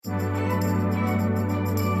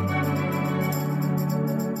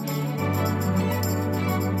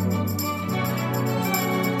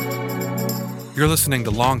You're listening to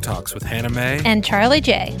Long Talks with Hannah Mae and Charlie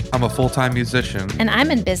J. I'm a full-time musician. And I'm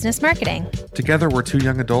in business marketing. Together, we're two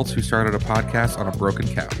young adults who started a podcast on a broken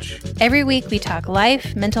couch. Every week, we talk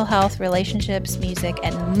life, mental health, relationships, music,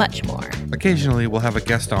 and much more. Occasionally, we'll have a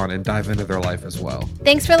guest on and dive into their life as well.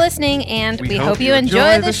 Thanks for listening, and we hope you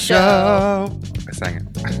enjoy the show. I sang it.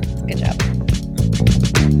 Good job.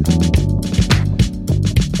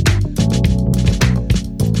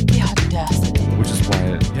 The audacity. Which is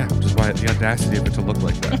why the audacity of it to look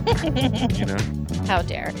like that. You know? How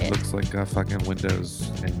dare it? Looks like fucking Windows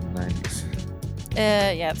in the 90s.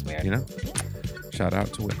 Yeah, it's weird. You know? Shout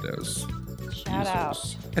out to Windows. Shout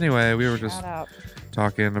out. Anyway, we were just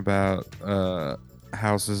talking about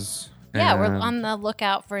houses. Yeah, we're on the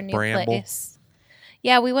lookout for a new place.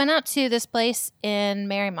 Yeah, we went out to this place in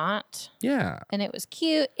Marymount. Yeah. And it was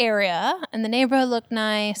cute area, and the neighborhood looked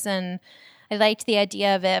nice, and I liked the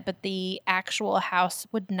idea of it, but the actual house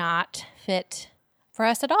would not fit for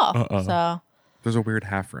us at all. So there's a weird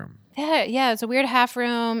half room. Yeah, it's a weird half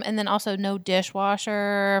room, and then also no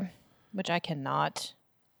dishwasher, which I cannot.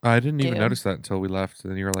 I didn't even notice that until we left.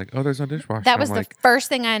 And then you were like, "Oh, there's no dishwasher." That was the first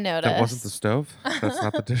thing I noticed. That wasn't the stove. That's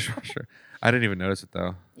not the dishwasher. I didn't even notice it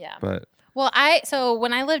though. Yeah. But so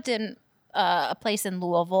when I lived in a place in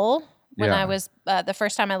Louisville, when I was the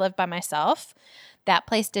first time I lived by myself, that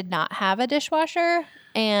place did not have a dishwasher,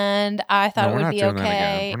 and I thought it would be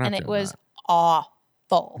okay, and it was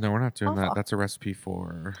awful. No, we're not doing that. That's a recipe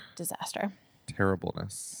for disaster.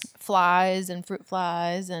 Terribleness. Flies and fruit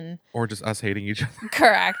flies or just us hating each other.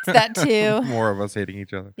 Correct. That too. More of us hating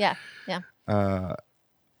each other. Yeah.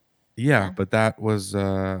 Yeah, but that was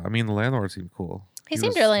the landlord seemed cool. He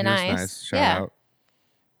seemed really nice. Shout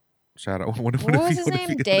out. What was his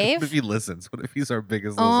name? Dave? What if he listens? What if he's our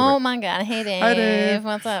biggest listener? Oh my God. Hey Dave. Hi Dave.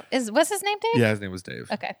 What's up? What's his name, Dave? Yeah, his name was Dave.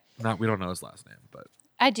 Okay. We don't know his last name, but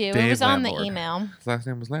I do. Dave it was on Landlord. the email. His last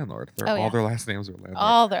name was Landlord. All their last names were Landlord.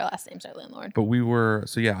 All their last names are Landlord. But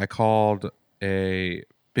I called a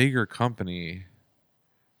bigger company,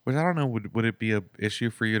 which I don't know, would it be an issue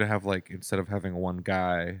for you to have, like, instead of having one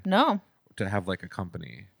guy, no, to have like a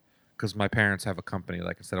company? Because my parents have a company,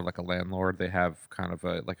 like, instead of like a landlord, they have kind of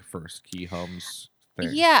a First Key Homes thing.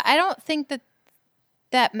 Yeah, I don't think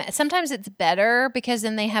that sometimes it's better because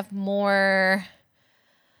then they have more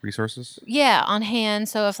resources. Yeah, on hand.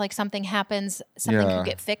 So if like something happens, something could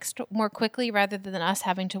get fixed more quickly rather than us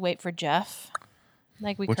having to wait for Jeff,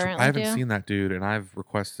 like we currently do. I haven't seen that dude, and I've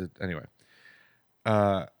requested anyway.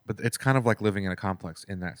 But it's kind of like living in a complex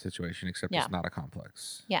in that situation, except it's not a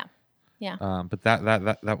complex. Yeah. Yeah. But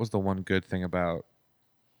that was the one good thing about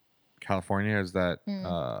California is that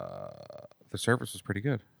the service was pretty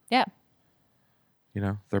good. Yeah. You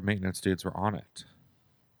know, their maintenance dudes were on it.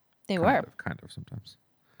 They were. Kind of sometimes.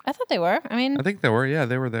 I thought they were. I mean, I think they were. Yeah,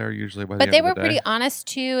 they were there usually by the end But they of the were day. pretty honest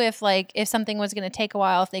too. If something was going to take a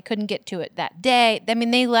while, if they couldn't get to it that day, I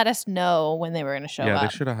mean, they let us know when they were going to show up. Yeah, they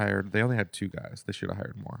should have hired. They only had 2 guys. They should have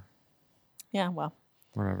hired more. Yeah, well,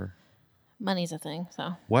 whatever. Money's a thing,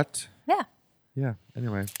 so. What? Yeah. Yeah.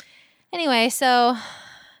 Anyway, so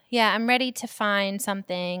yeah, I'm ready to find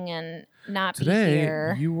something and not be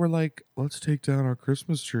here. Today, you were like, let's take down our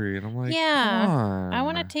Christmas tree. And I'm like, yeah, come on. I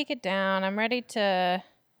want to take it down. I'm ready to.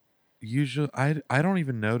 Usually, I don't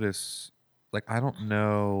even notice. Like, I don't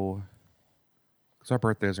know. Because our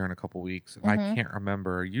birthdays are in a couple weeks. And I can't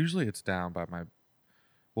remember. Usually it's down by my.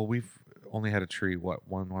 Well, we've only had a tree,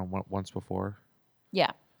 once before? Yeah.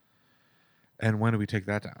 And when do we take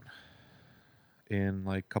that down? In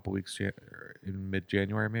like a couple weeks, in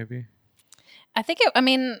mid-January maybe?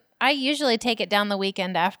 I usually take it down the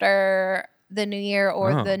weekend after the New Year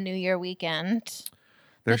or the New Year weekend.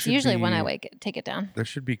 That's usually when I take it down. There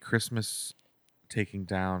should be Christmas taking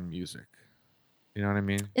down music. You know what I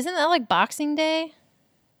mean? Isn't that like Boxing Day?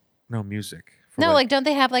 No, music. No, like don't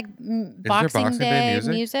they have like Boxing Day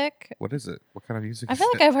music? What is it? What kind of music? I feel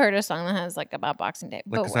like I've heard a song that has like about Boxing Day.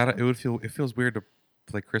 Like, it feels weird to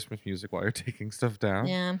play Christmas music while you're taking stuff down.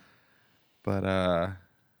 Yeah. But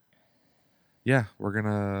yeah, we're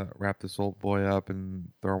gonna wrap this old boy up and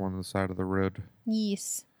throw him on the side of the road.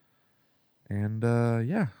 Yes. And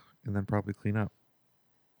and then probably clean up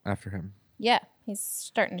after him. Yeah, he's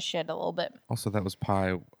starting to shed a little bit. Also, that was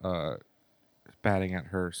Pi batting at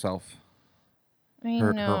herself. I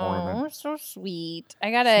know, so sweet.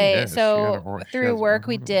 Through work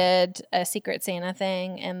we did a Secret Santa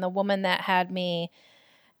thing, and the woman that had me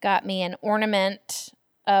got me an ornament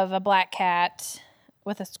of a black cat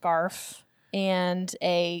with a scarf and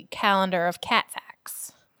a calendar of cat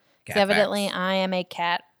facts. Evidently, I am a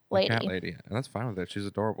cat lady. Cat lady. And that's fine with it. She's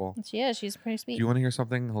adorable. She is. She's pretty sweet. Do you want to hear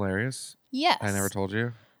something hilarious? Yes. I never told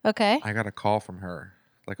you? Okay. I got a call from her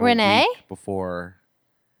like a Renee? week before.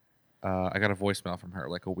 I got a voicemail from her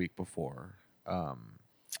like a week before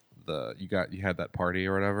you had that party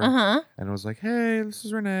or whatever. Uh-huh. And it was like, hey, this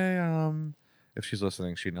is Renee. If she's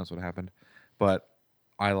listening, she knows what happened. But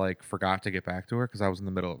I like forgot to get back to her because I was in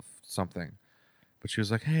the middle of something. But she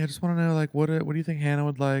was like, hey, I just want to know, like, what do you think Hannah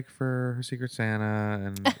would like for her Secret Santa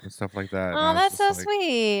and stuff like that. Oh, that's so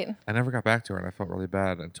sweet. I never got back to her, and I felt really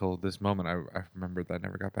bad until this moment. I remembered that I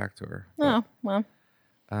never got back to her. But, well.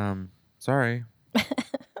 Sorry.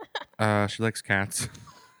 She likes cats.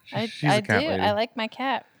 She's a cat lady. I like my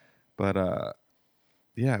cat. But,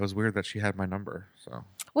 yeah, it was weird that she had my number, so.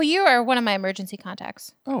 Well, you are one of my emergency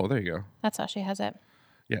contacts. Oh, there you go. That's how she has it.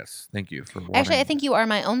 Yes, thank you for warning. Actually, I think you are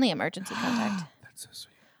my only emergency contact. That's so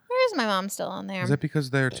sweet. Where is my mom still on there? Is that because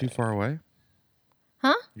they're too far away?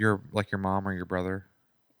 Huh? You're like your mom or your brother?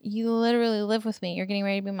 You literally live with me. You're getting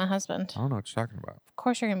ready to be my husband. I don't know what you're talking about. Of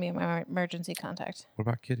course you're going to be my emergency contact. What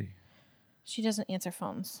about Kitty? She doesn't answer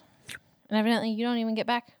phones. And evidently you don't even get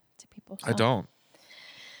back to people. So. I don't.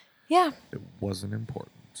 Yeah. It wasn't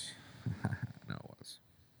important. No, it was.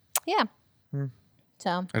 Yeah.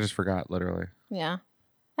 So. I just forgot, literally. Yeah.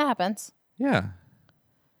 That happens. Yeah.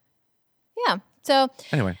 Yeah. So.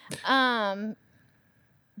 Anyway.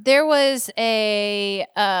 There was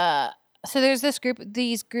so there's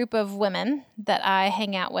these group of women that I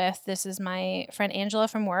hang out with. This is my friend Angela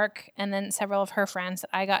from work, and then several of her friends that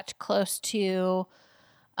I got close to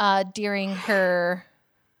during her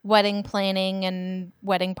wedding planning and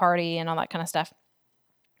wedding party and all that kind of stuff.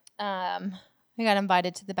 I got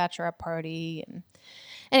invited to the bachelorette party and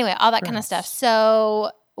anyway, all that kind of stuff.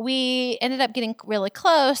 So we ended up getting really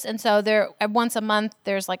close, and so there once a month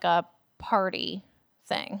there's like a party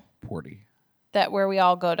thing. That where we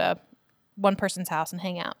all go to one person's house and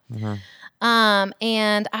hang out. Mm-hmm.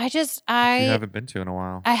 And I you haven't been to in a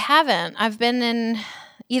while. I haven't. I've been in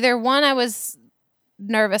either one. I was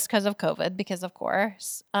nervous because of COVID, because of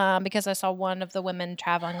course, because I saw one of the women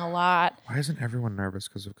traveling a lot. Why isn't everyone nervous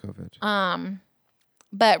because of COVID?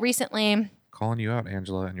 But recently, calling you out,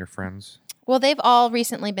 Angela, and your friends. Well, they've all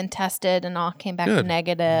recently been tested and all came back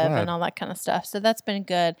negative and all that kind of stuff. So that's been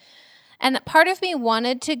good. And part of me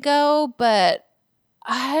wanted to go, but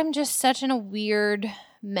I'm just such in a weird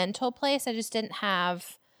mental place. I just didn't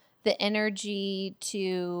have the energy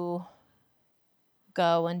to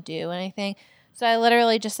go and do anything. So I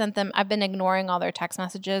literally just sent them. I've been ignoring all their text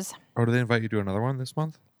messages. Oh, did they invite you to another one this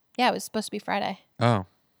month? Yeah, it was supposed to be Friday. Oh,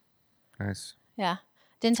 nice. Yeah.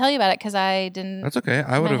 Didn't tell you about it because I didn't. That's okay.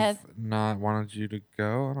 I would have not wanted you to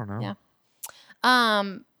go. I don't know. Yeah.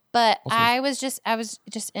 But also, I was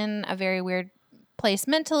just in a very weird place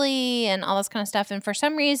mentally and all this kind of stuff. And for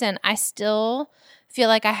some reason, I still feel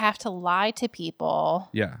like I have to lie to people.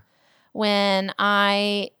 Yeah. When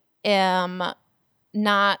I am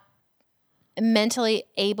not mentally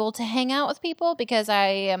able to hang out with people because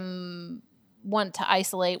I want to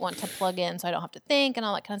isolate, want to plug in so I don't have to think and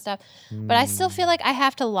all that kind of stuff. But I still feel like I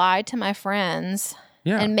have to lie to my friends.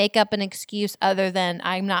 Yeah. And make up an excuse other than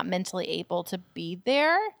I'm not mentally able to be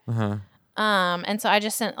there. Uh-huh. And so I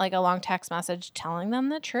just sent like a long text message telling them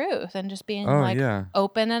the truth and just being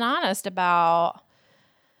open and honest about.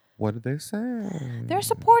 What did they say? They're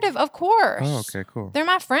supportive, of course. Oh, okay, cool. They're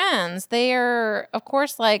my friends. They are, of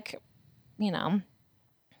course, like,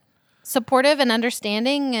 supportive and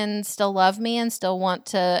understanding and still love me and still want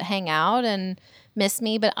to hang out and miss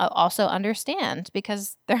me, but also understand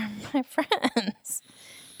because they're my friends.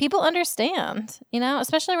 People understand,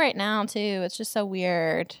 especially right now too. It's just so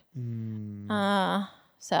weird.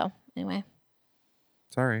 So anyway.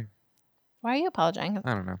 Sorry. Why are you apologizing?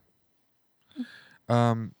 I don't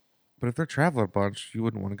know. But if they're traveling a bunch, you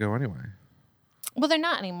wouldn't want to go anyway. Well, they're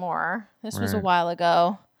not anymore. This was a while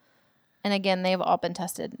ago. And again, they've all been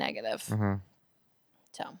tested negative. Uh-huh.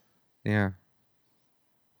 So. Yeah.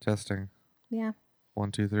 Testing. Yeah.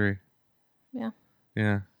 1, 2, 3. Yeah.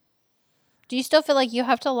 Yeah. Do you still feel like you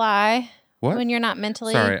have to lie when you're not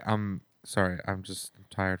mentally? I'm just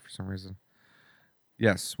tired for some reason.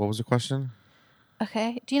 Yes. What was the question?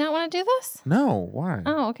 Okay. Do you not want to do this? No. Why?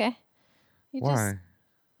 Oh, okay. Why?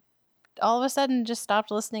 All of a sudden just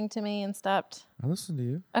stopped listening to me and stopped. I listened to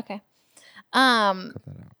you. Okay. Cut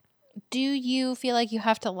that out. Do you feel like you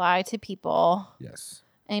have to lie to people? Yes.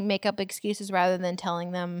 And make up excuses rather than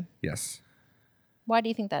telling them? Yes. Why do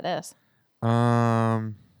you think that is?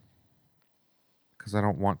 Because I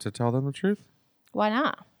don't want to tell them the truth. Why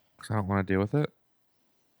not? Because I don't want to deal with it.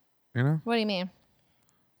 What do you mean?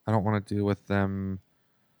 I don't want to deal with them.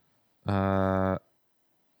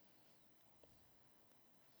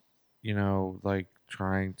 Like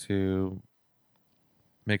trying to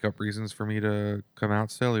make up reasons for me to come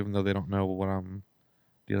out still, even though they don't know what I'm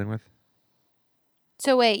dealing with.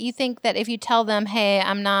 So wait, you think that if you tell them, hey,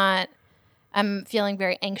 I'm feeling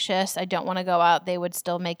very anxious, I don't want to go out, they would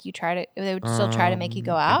still try to make you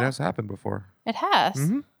go out? It has happened before. It has?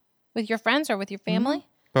 Mm-hmm. With your friends or with your family?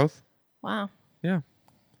 Mm-hmm. Both. Wow. Yeah.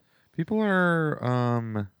 People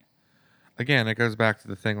are, again, it goes back to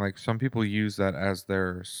the thing, like, some people use that as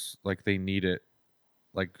their, like, they need it.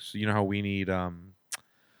 Like, so you know how we need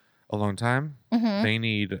alone time? Mm-hmm. They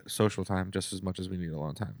need social time just as much as we need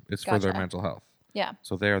alone time. It's for their mental health. Yeah.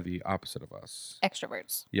 So they are the opposite of us.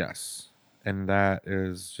 Extroverts. Yes. And that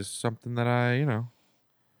is just something that I,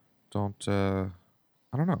 don't,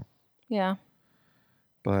 I don't know. Yeah.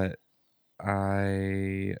 But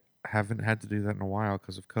I haven't had to do that in a while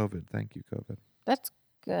because of COVID. Thank you, COVID. That's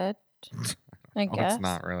good. I guess. It's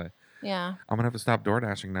not really. Yeah. I'm going to have to stop door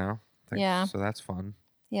dashing now. Yeah. So that's fun.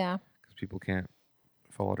 Yeah. Because people can't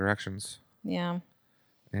follow directions. Yeah.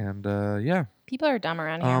 And yeah. People are dumb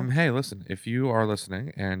around here. Hey, listen, if you are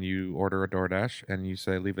listening and you order a DoorDash and you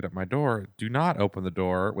say, leave it at my door, do not open the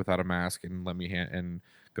door without a mask and let me and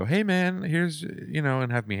go, hey man, here's,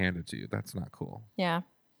 and have me hand it to you. That's not cool. Yeah.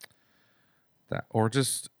 Or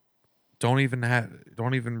just don't even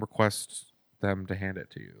request them to hand it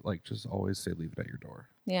to you. Like, just always say, leave it at your door.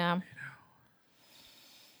 Yeah.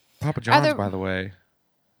 Papa John's, by the way,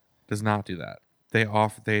 does not do that.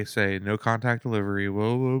 They say no contact delivery,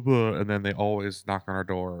 blah, blah, blah, and then they always knock on our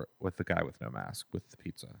door with the guy with no mask with the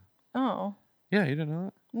pizza. Oh. Yeah, you didn't know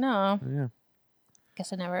that? No. Yeah.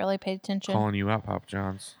 Guess I never really paid attention. Calling you out, Papa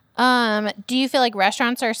John's. Do you feel like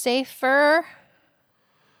restaurants are safer?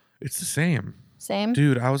 It's the same. Same?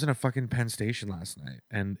 Dude, I was in a fucking Penn Station last night,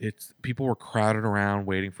 and people were crowded around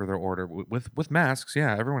waiting for their order with masks.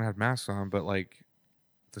 Yeah, everyone had masks on, but like,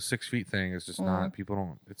 the 6 feet thing is just not,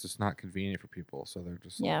 it's just not convenient for people. So they're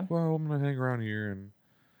just like, well, I'm going to hang around here. And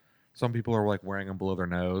some people are like wearing them below their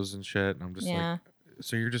nose and shit. And I'm just like,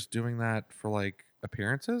 so you're just doing that for like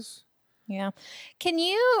appearances? Yeah. Can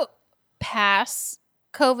you pass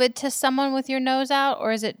COVID to someone with your nose out,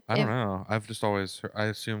 or is it? I don't know. I've just always I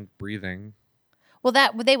assume breathing. Well,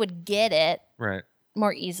 they would get it right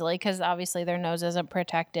more easily because obviously their nose isn't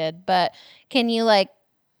protected. But can you like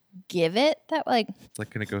give it that like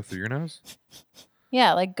can it go through your nose?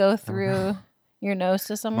 Yeah, like go through your nose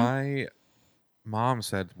to someone. My mom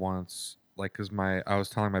said once, like, because I was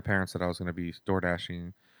telling my parents that I was going to be door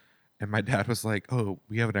dashing, and my dad was like, "Oh,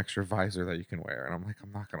 we have an extra visor that you can wear," and I'm like,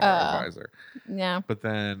 "I'm not going to wear a visor." Yeah. But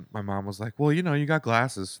then my mom was like, "Well, you got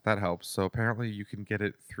glasses, that helps. So apparently you can get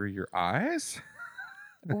it through your eyes."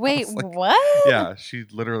 Wait, like, what? Yeah, she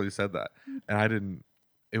literally said that, and I didn't.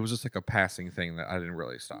 It was just like a passing thing that I didn't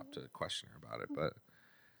really stop to question her about it. But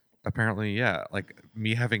apparently, yeah, like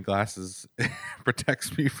me having glasses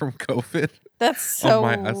protects me from COVID. That's so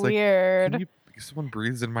weird. Like, someone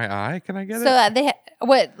breathes in my eye. Can I get it?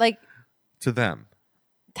 So to them.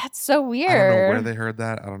 That's so weird. I don't know where they heard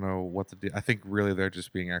that. I don't know what to do. I think really they're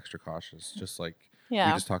just being extra cautious. Just like you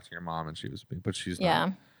just talked to your mom and she was being, but she's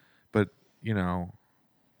not. But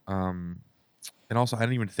and also, I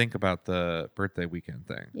didn't even think about the birthday weekend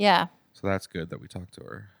thing. Yeah. So that's good that we talked to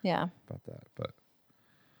her. Yeah. About that, but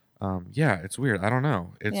yeah, it's weird. I don't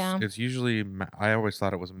know. It's usually I always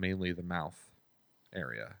thought it was mainly the mouth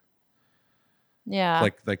area. Yeah.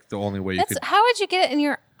 Like the only way you could. How would you get it in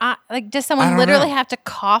your eye? Like, does someone literally have to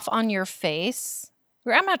cough on your face?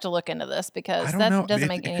 I'm gonna have to look into this because that doesn't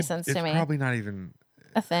make any sense to me. It's probably not even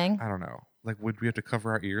a thing. I don't know. Like, would we have to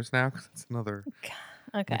cover our ears now? Because it's another.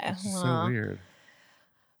 Okay. It's so weird.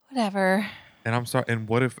 Whatever. And I'm sorry. And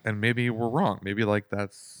what if? And maybe we're wrong. Maybe like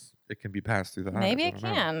it can be passed through the eyes. Maybe it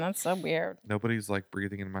can. That's so weird. Nobody's like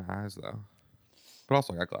breathing in my eyes though. But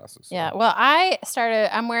also I got glasses. So. Yeah. Well,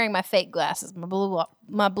 I'm wearing my fake glasses, my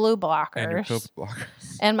blue blockers. And your COVID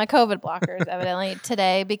blockers. And my COVID blockers, evidently,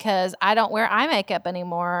 today because I don't wear eye makeup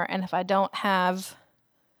anymore. And if I don't have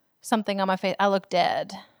something on my face, I look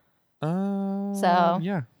dead. So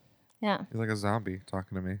yeah. Yeah. You're like a zombie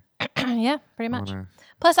talking to me. Yeah, pretty much.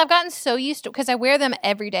 Plus, I've gotten so used to because I wear them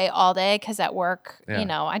every day, all day. Because at work, I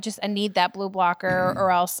need that blue blocker, or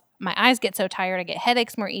else my eyes get so tired. I get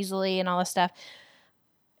headaches more easily, and all this stuff.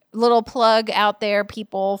 Little plug out there,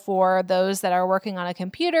 people, for those that are working on a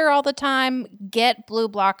computer all the time. Get blue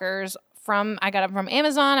blockers I got them from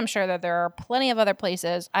Amazon. I'm sure that there are plenty of other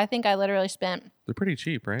places. I think I literally spent. They're pretty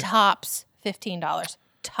cheap, right? Tops $15.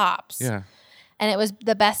 Tops. Yeah. And it was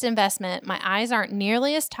the best investment. My eyes aren't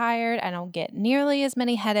nearly as tired. I don't get nearly as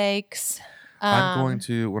many headaches. I'm going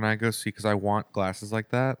to, when I go see, because I want glasses like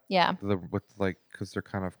that. Yeah. Because they're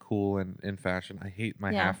kind of cool and in fashion. I hate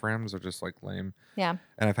my half rims. They're just like lame. Yeah.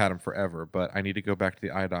 And I've had them forever, but I need to go back to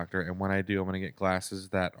the eye doctor. And when I do, I'm going to get glasses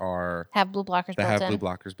that have blue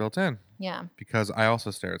blockers built in. Yeah. Because I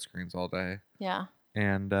also stare at screens all day. Yeah.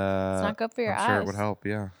 And it's not good for your eyes. I'm sure it would help.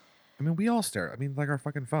 Yeah. I mean, we all stare. I mean, like our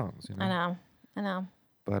fucking phones, you know? I know.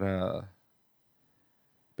 But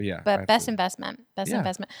yeah. But best investment.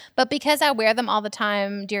 But because I wear them all the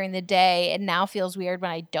time during the day, it now feels weird when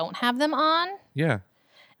I don't have them on. Yeah.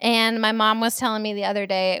 And my mom was telling me the other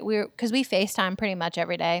day, because we FaceTime pretty much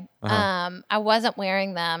every day. I wasn't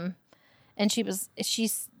wearing them. And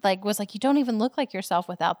she's like, you don't even look like yourself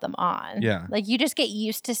without them on. Yeah. Like you just get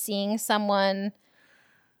used to seeing someone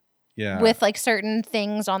with like certain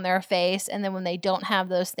things on their face. And then when they don't have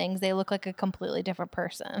those things, they look like a completely different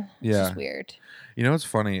person. It's just weird. You know, what's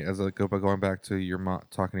funny as I go by going back to your mom,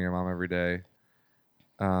 talking to your mom every day.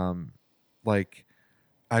 Like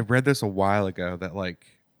I read this a while ago that like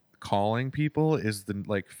calling people is the new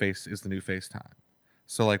FaceTime.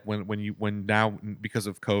 So like when now because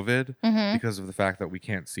of COVID, because of the fact that we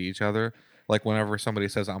can't see each other, like whenever somebody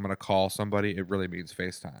says I'm gonna call somebody, it really means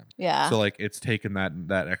FaceTime. Yeah. So like it's taken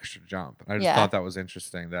that extra jump. I just thought that was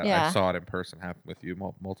interesting that I saw it in person happen with you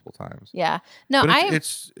multiple times. Yeah. No, but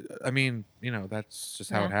it's I mean, you know, that's just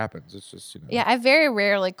how it happens. It's just, you know. Yeah, I very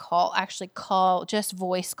rarely just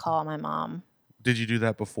voice call my mom. Did you do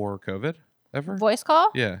that before COVID ever? Voice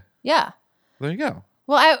call? Yeah. Yeah. There you go.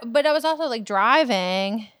 Well, but I was also like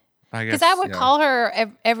driving. I guess. Because I would call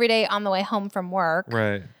her every day on the way home from work.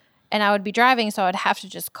 Right. And I would be driving, so I'd have to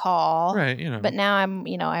just call. Right, you know. But now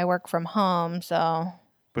I work from home, so.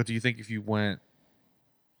 But do you think if you went,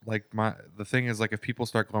 like the thing is, like if people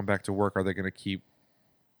start going back to work, are they going to keep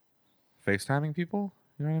FaceTiming people?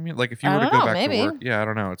 You know what I mean? Like if you were to go back to work, I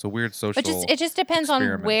don't know. It's a weird social. It just depends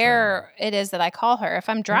on where it is that I call her. If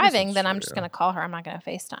I'm driving, then I'm just going to call her. I'm not going to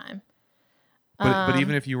FaceTime. But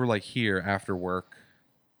even if you were like here after work,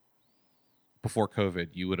 before COVID,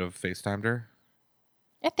 you would have FaceTimed her.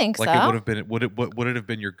 I think so. Like it would have been. Would it have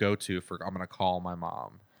been your go-to for I'm going to call my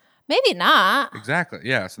mom? Maybe not. Exactly.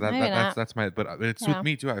 Yeah. So that's my. But it's with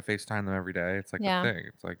me too. I FaceTime them every day. It's like the thing.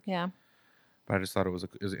 It's like But I just thought it was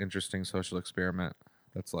an interesting social experiment.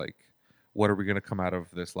 That's like, what are we going to come out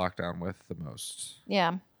of this lockdown with the most?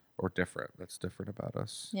 Yeah. Or different. That's different about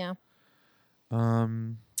us. Yeah.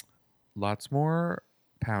 Lots more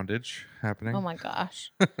poundage happening. Oh my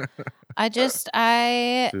gosh. Food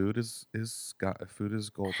is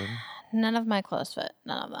golden. None of my clothes fit.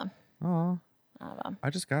 None of them. Oh. None of them. I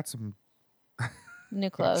just got some new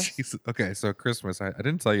clothes. Okay, so Christmas, I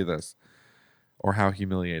didn't tell you this or how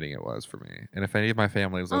humiliating it was for me. And if any of my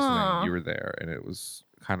family was listening, you were there, and it was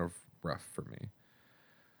kind of rough for me.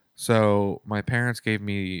 So my parents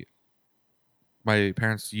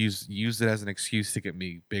used it as an excuse to get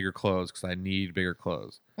me bigger clothes because I need bigger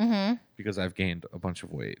clothes because I've gained a bunch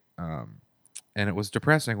of weight. And it was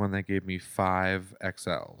depressing when they gave me 5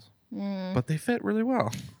 XLs, but they fit really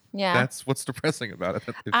well. Yeah, that's what's depressing about it.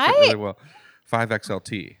 They fit really well. 5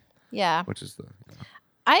 XLT. Yeah, which is the.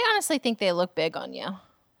 I honestly think they look big on you.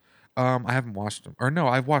 I haven't washed them, or no,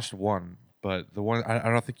 I've washed one, but the one I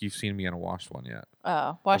don't think you've seen me in a washed one yet.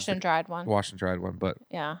 Oh, washed and dried one. Washed and dried one, but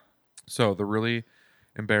yeah. So the really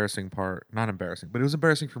embarrassing part, not embarrassing, but it was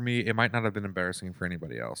embarrassing for me. It might not have been embarrassing for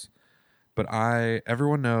anybody else, but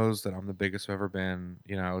everyone knows that I'm the biggest I've ever been.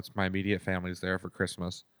 You know, it's my immediate family's there for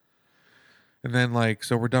Christmas. And then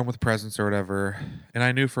so we're done with presents or whatever. And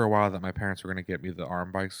I knew for a while that my parents were going to get me the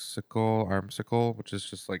Armsicle, which is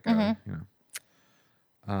just like,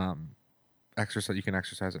 exercise. You can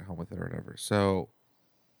exercise at home with it or whatever. So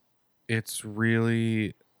it's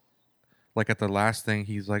really like at the last thing,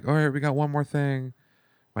 he's like, all right, we got one more thing.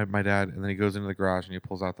 My dad, and then he goes into the garage and he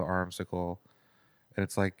pulls out the Armsicle. And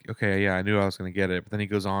it's like, okay, yeah, I knew I was going to get it. But then he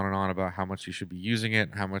goes on and on about how much you should be using it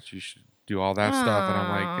and how much you should do all that stuff. And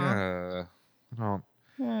I'm like,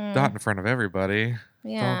 not in front of everybody.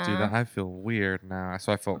 Yeah. Don't do that. I feel weird now.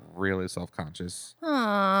 So I felt really self-conscious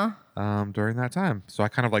during that time. So I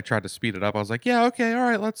kind of tried to speed it up. I was like, yeah, okay, all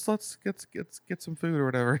right, let's get some food or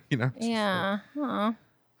whatever, you know. Yeah.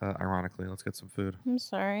 Ironically, let's get some food. I'm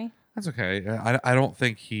sorry. That's okay. I don't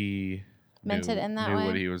think he meant it in that way. Knew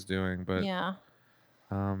what he was doing, but yeah.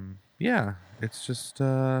 Yeah, it's just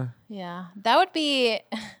yeah, that would be.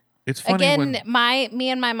 It's funny again, me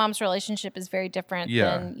and my mom's relationship is very different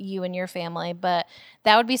than you and your family, but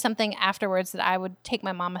that would be something afterwards that I would take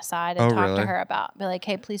my mom aside and talk to her about. Be like,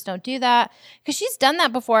 hey, please don't do that, because she's done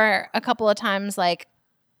that before a couple of times. Like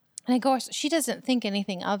And of course, she doesn't think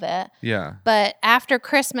anything of it. Yeah. But after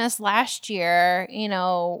Christmas last year,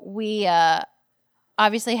 we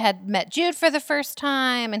obviously had met Jude for the first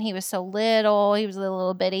time, and he was so little. He was a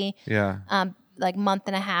little bitty. Yeah. Like month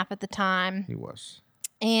and a half at the time. He was.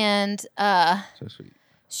 And so sweet.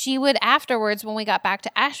 She would afterwards, when we got back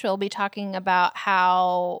to Asheville, be talking about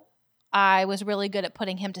how I was really good at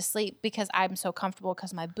putting him to sleep because I'm so comfortable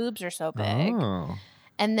because my boobs are so big. Oh.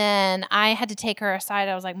 And then I had to take her aside.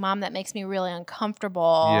 I was like, Mom, that makes me really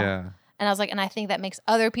uncomfortable. Yeah. And I was like, and I think that makes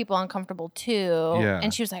other people uncomfortable too. Yeah.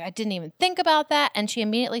 And she was like, I didn't even think about that. And she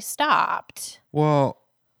immediately stopped. Well,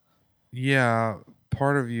 yeah.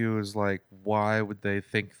 Part of you is like, why would they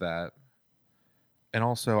think that? And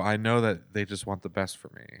also, I know that they just want the best for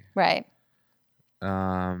me. Right.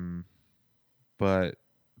 But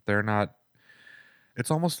they're not. It's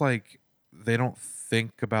almost like they don't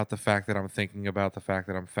think about the fact that I'm thinking about the fact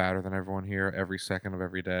that I'm fatter than everyone here every second of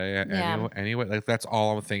every day. Yeah. Anyway, like that's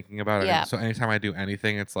all I'm thinking about. Yeah. So anytime I do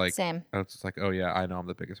anything, it's like same. It's just like, oh yeah, I know I'm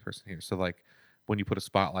the biggest person here. So like when you put a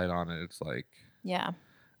spotlight on it, it's like, yeah,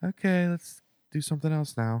 okay, let's do something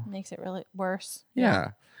else now. Makes it really worse.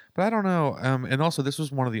 Yeah. But I don't know. And also, this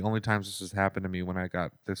was one of the only times this has happened to me when I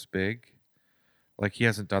got this big. Like he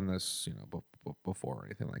hasn't done this, before or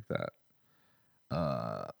anything like that.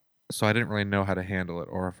 So I didn't really know how to handle it,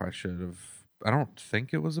 or if I should have. I don't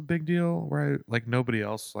think it was a big deal. Right? Like nobody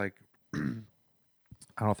else. Like I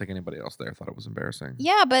don't think anybody else there thought it was embarrassing.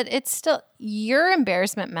 Yeah, but it's still your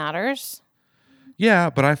embarrassment matters. Yeah,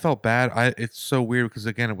 but I felt bad. It's so weird because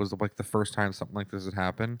again, it was like the first time something like this had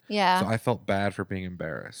happened. Yeah. So I felt bad for being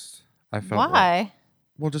embarrassed. I felt why?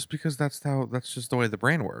 Well, just because that's just the way the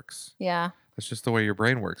brain works. Yeah. That's just the way your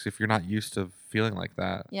brain works. If you're not used to feeling like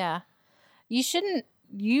that. Yeah. You shouldn't.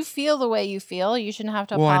 You feel the way you feel. You shouldn't have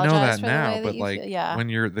to Well, apologize I know that for now, the way but that you like feel. Yeah. when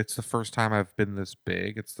it's the first time I've been this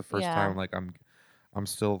big. It's the first time like I'm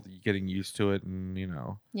still getting used to it, and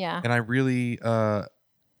Yeah. And I really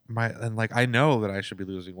I know that I should be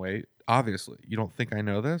losing weight. Obviously, you don't think I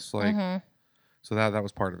know this, like. Mm-hmm. So that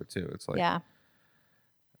was part of it too. It's like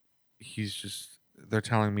they're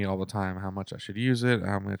telling me all the time how much I should use it,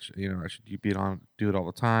 how much I should do it all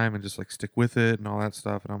the time, and just like stick with it and all that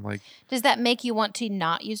stuff. And I'm like, does that make you want to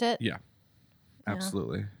not use it? Yeah,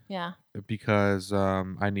 absolutely. Yeah, because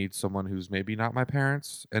I need someone who's maybe not my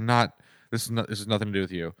parents, and this is nothing to do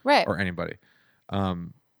with you, right, or anybody.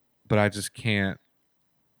 But I just can't.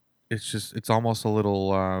 It's almost a little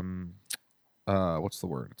what's the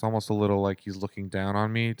word? It's almost a little like he's looking down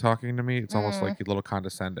on me, talking to me. It's almost like a little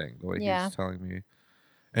condescending the way he's telling me.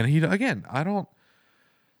 And you've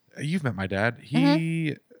met my dad.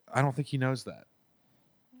 I don't think he knows that.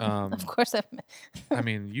 Of course I've met. I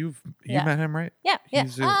mean, you've met him, right? Yeah.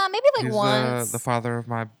 He's maybe like once. The father of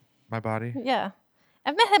my body. Yeah.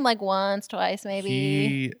 I've met him like once, twice, maybe.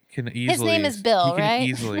 He can easily. His name is Bill, right?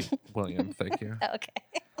 Easily, William. Thank you. Okay.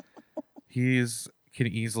 Can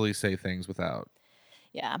easily say things without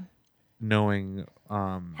knowing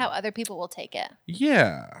how other people will take it.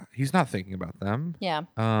 Yeah, he's not thinking about them. Yeah.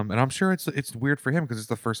 And I'm sure it's weird for him because it's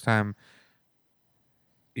the first time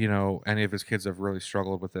any of his kids have really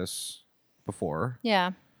struggled with this before.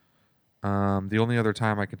 Yeah. The only other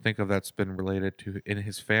time I can think of that's been related to in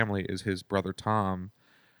his family is his brother Tom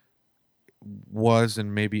was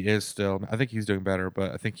and maybe is still. I think he's doing better,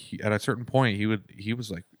 but I think at a certain point he was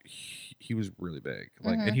really big,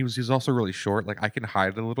 like, and he's also really short. Like I can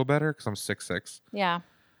hide it a little better because I'm 6'6". Yeah.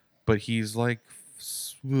 But he's like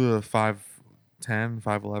 5'10",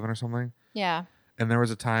 5'11" or something. Yeah. And there was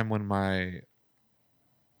a time when my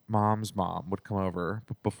mom's mom would come over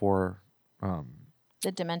before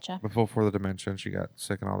the dementia. Before the dementia, and she got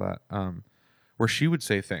sick and all that. Where she would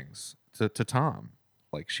say things to Tom,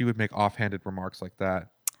 like she would make offhanded remarks like that.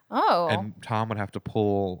 Oh. And Tom would have to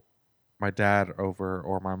pull my dad over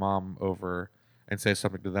or my mom over and say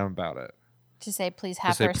something to them about it. To say, please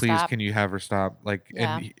have her please, stop. can you have her stop? Like,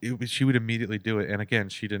 and she would immediately do it. And again,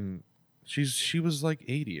 she didn't. She was like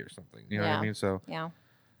 80 or something. You know what I mean? So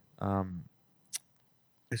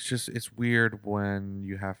it's weird when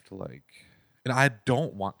you have to like. And I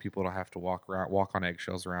don't want people to have to walk on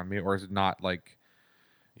eggshells around me, or is it not like,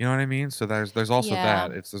 you know what I mean? So there's also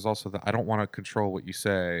that. There's also that I don't want to control what you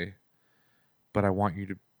say, but I want you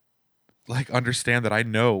to like understand that I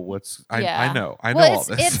know I know all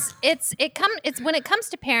this. It's when it comes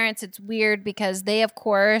to parents, it's weird because they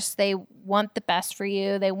want the best for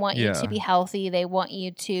you. They want you to be healthy. They want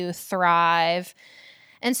you to thrive.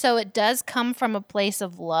 And so it does come from a place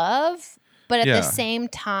of love, but at the same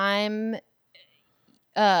time,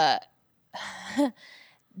 they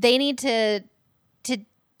need to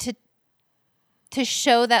to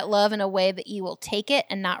show that love in a way that you will take it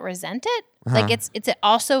and not resent it. Like it's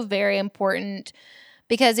also very important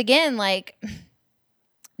because again, like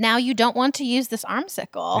now you don't want to use this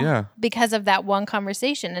armsicle because of that one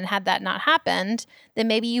conversation. And had that not happened, then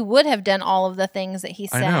maybe you would have done all of the things that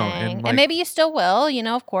he's saying. And maybe you still will,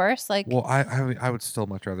 of course. Like, well, I would still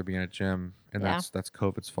much rather be in a gym, and that's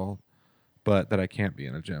COVID's fault, but that I can't be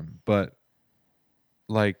in a gym. But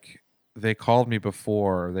like they called me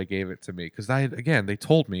before they gave it to me because they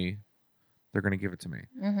told me they're going to give it to me.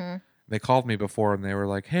 Mm-hmm. They called me before and they were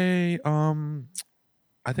like, hey,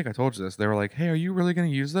 I think I told you this. They were like, hey, are you really going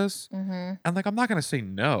to use this? Mm-hmm. I'm like, I'm not going to say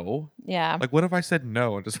no. Yeah. Like, what if I said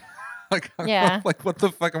no and just like, like, what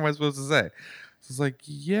the fuck am I supposed to say? So it's like,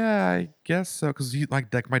 yeah, I guess so. Because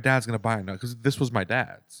like my dad's going to buy another, because this was my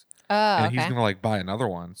dad's. Oh, and he's going to like buy another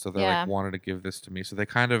one. So they like wanted to give this to me. So they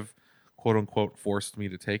kind of quote unquote forced me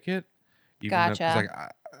to take it. Even gotcha. Though, like,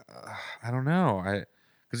 I don't know.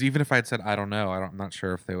 Because even if I had said, I don't know, I'm not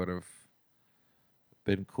sure if they would have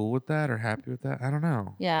been cool with that or happy with that. I don't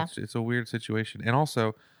know. Yeah. It's a weird situation. And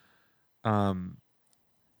also,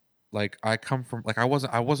 like I come from, like I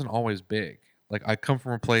wasn't always big. Like I come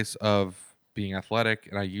from a place of being athletic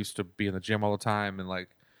and I used to be in the gym all the time and like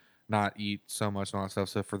not eat so much and all that stuff.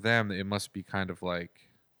 So for them, it must be kind of like,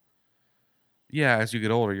 yeah, as you get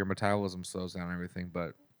older, your metabolism slows down and everything.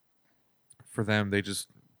 But for them, they just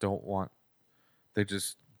don't want,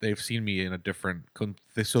 they've seen me in a different,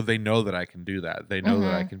 so they know that I can do that. They know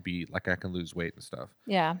that I can be like, I can lose weight and stuff.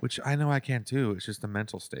 Yeah. Which I know I can't do. It's just a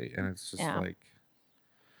mental state. And it's just like,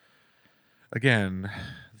 again,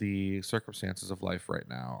 the circumstances of life right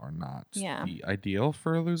now are not the ideal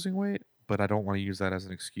for losing weight, but I don't want to use that as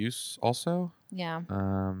an excuse also. Yeah.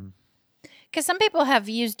 Because some people have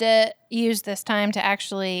used this time to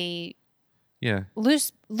actually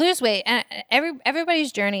lose weight. And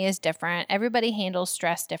everybody's journey is different. Everybody handles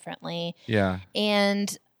stress differently. Yeah.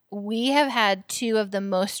 And we have had two of the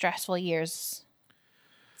most stressful years.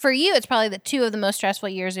 For you, it's probably the two of the most stressful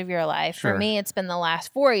years of your life. Sure. For me, it's been the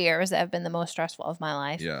last 4 years that have been the most stressful of my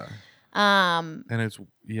life. Yeah. And it's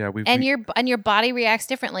your body reacts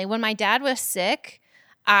differently. When my dad was sick,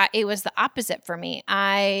 it was the opposite for me.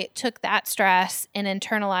 I took that stress and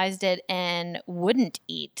internalized it and wouldn't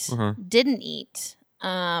eat, didn't eat.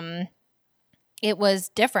 It was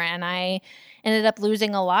different, and I ended up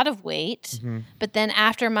losing a lot of weight. Mm-hmm. But then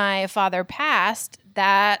after my father passed,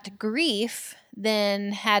 that grief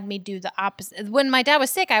then had me do the opposite. When my dad was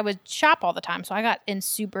sick, I would shop all the time. So I got in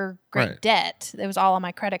super great debt. It was all on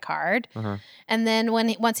my credit card. And then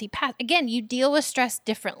once he passed, again, you deal with stress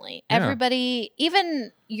differently. Yeah. Everybody,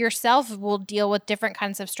 even yourself, will deal with different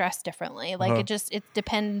kinds of stress differently. Like it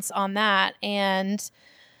depends on that. And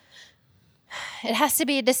it has to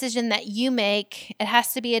be a decision that you make. It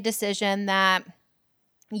has to be a decision that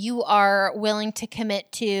you are willing to commit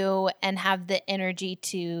to and have the energy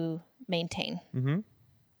to maintain. Mm-hmm.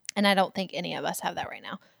 And I don't think any of us have that right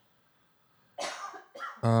now.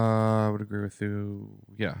 I would agree with you.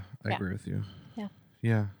 Yeah, I agree with you. Yeah.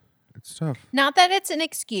 Yeah, it's tough. Not that it's an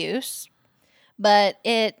excuse, but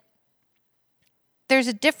there's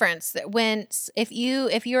a difference that if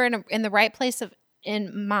you're in the right place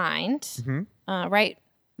in mind, right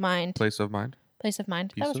mind. Place of mind. That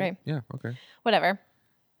was right. Yeah, okay. Whatever.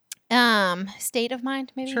 State of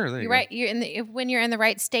mind, maybe. Sure, you're right. When you're in the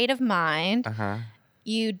right state of mind,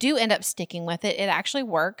 you do end up sticking with it. It actually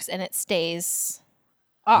works and it stays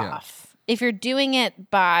off. Yeah. If you're doing it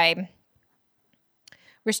by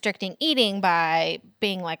restricting eating, by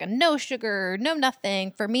being like a no sugar, no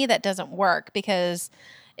nothing, for me that doesn't work because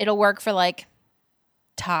it'll work for like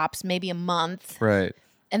tops maybe a month. Right.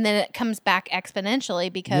 And then it comes back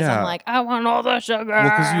exponentially because I'm like, I want all the sugar. Well,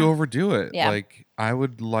 because you overdo it. Yeah. Like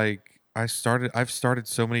I've started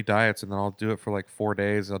so many diets and then I'll do it for like 4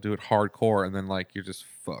 days. I'll do it hardcore and then like you're just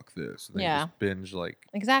fuck this. And then you just binge like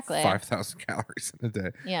 5,000 calories in a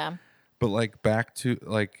day. Yeah. But like back to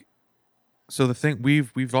like, so the thing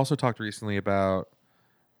we've also talked recently about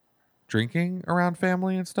drinking around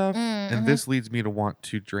family and stuff. And this leads me to want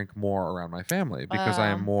to drink more around my family because I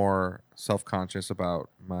am more self-conscious about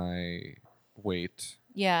my weight.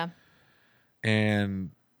 Yeah.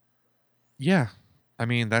 And yeah, I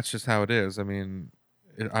mean, that's just how it is. I mean,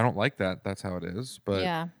 I don't like that. That's how it is.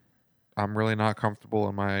 But I'm really not comfortable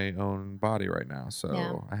in my own body right now.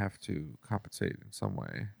 So I have to compensate in some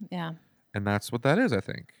way. Yeah. And that's what that is, I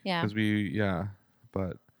think. Yeah. Because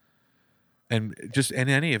but... And just in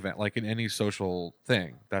any event, like in any social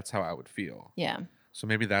thing, that's how I would feel. Yeah. So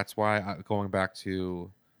maybe that's why going back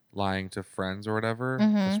to lying to friends or whatever,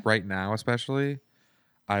 just right now especially,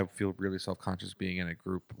 I feel really self-conscious being in a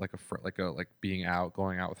group, like being out,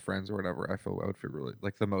 going out with friends or whatever. I would feel really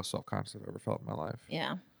like the most self-conscious I've ever felt in my life.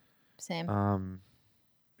 Yeah. Same.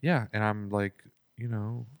 Yeah, and I'm like,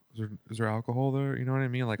 is there alcohol there? You know what I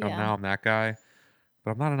mean? Like I'm that guy,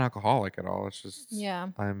 but I'm not an alcoholic at all. It's just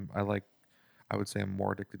I would say I'm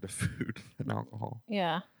more addicted to food than alcohol.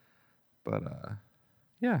 Yeah. But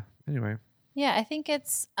yeah. Anyway. Yeah, I think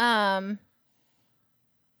it's because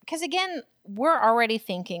again, we're already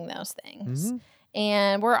thinking those things,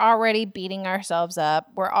 and we're already beating ourselves up.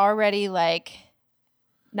 We're already like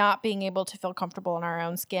not being able to feel comfortable in our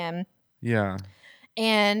own skin. Yeah.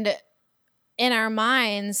 And in our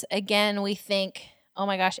minds, again, we think, oh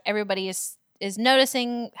my gosh, everybody is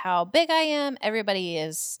noticing how big I am. Everybody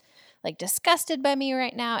is like disgusted by me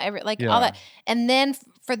right now. All that. And then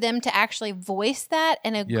for them to actually voice that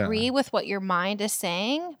and agree with what your mind is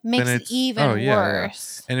saying makes it even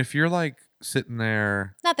worse. Yeah. And if you're like sitting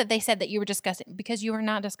there, not that they said that you were disgusting, because you are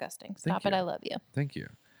not disgusting. Stop it. I love you. Thank you.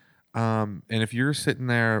 And if you're sitting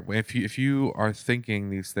there, if you are thinking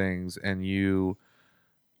these things and you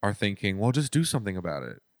are thinking, well, just do something about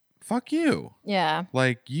it. Fuck you. Yeah.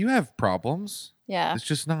 Like, you have problems. Yeah. It's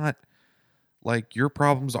just not like your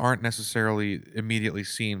problems aren't necessarily immediately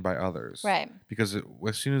seen by others. Right. Because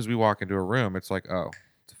as soon as we walk into a room, it's like, oh,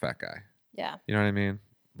 it's a fat guy. Yeah. You know what I mean?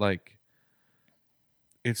 Like,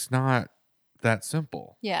 it's not that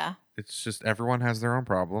simple. Yeah. It's just everyone has their own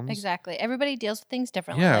problems. Exactly. Everybody deals with things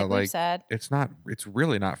differently. Yeah, like we've said. It's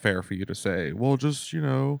really not fair for you to say, well, just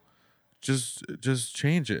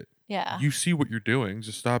change it. Yeah. You see what you're doing.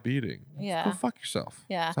 Just stop eating. Yeah. Just go fuck yourself.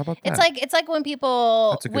 Yeah. How about that? It's like when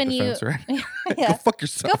people That's a good defense, right? Yeah. Go fuck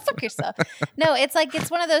yourself. Go fuck yourself. No, it's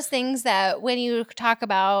one of those things that when you talk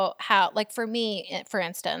about how, like for me, for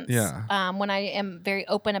instance, when I am very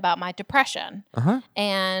open about my depression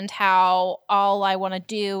and how all I want to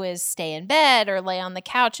do is stay in bed or lay on the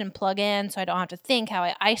couch and plug in so I don't have to think, how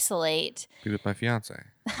I isolate. Be with my fiance.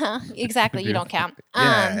 Exactly. You don't count.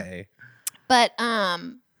 Yay. But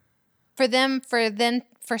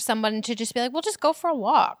for someone to just be like, well, just go for a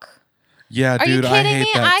walk. Yeah, Are dude, you kidding I hate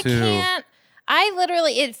me? that too. Can't. I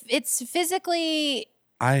literally, it's physically.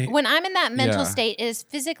 When I'm in that mental state, it is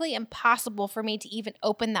physically impossible for me to even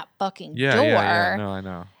open that fucking door. Yeah. No, I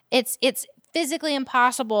know. It's physically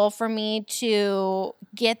impossible for me to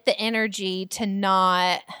get the energy to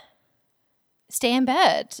not stay in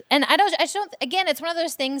bed. And I don't. Again, it's one of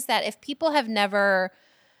those things that if people have never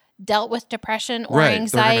dealt with depression or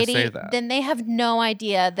anxiety, then they have no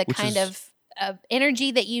idea the kind of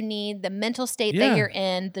energy that you need, the mental state that you're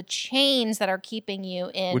in, the chains that are keeping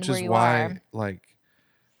you in which where is you why, are. Like,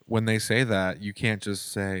 when they say that, you can't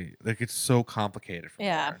just say, like, it's so complicated from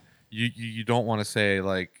there. You don't want to say,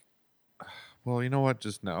 like, well, you know what,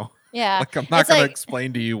 just no. Yeah. Like, I'm not going to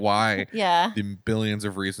explain to you why the billions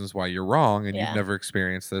of reasons why you're wrong and you've never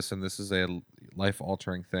experienced this and this is a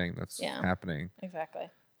life-altering thing that's happening.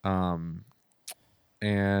 Exactly.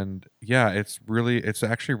 And it's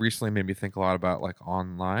actually recently made me think a lot about like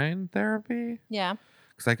online therapy. Yeah.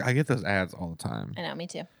 Because like I get those ads all the time. I know, me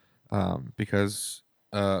too. Because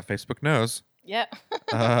Facebook knows. Yeah.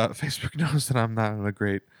 Facebook knows that I'm not in a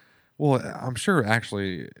great. Well, I'm sure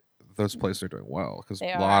actually those places are doing well because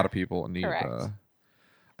a lot of people need. And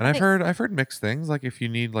I've heard mixed things. Like if you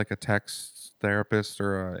need like a text therapist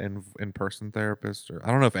or a in-person therapist, or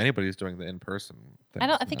I don't know if anybody's doing the in-person thing.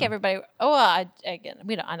 I think everybody. Oh, I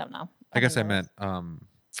don't know. I guess I meant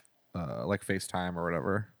like FaceTime or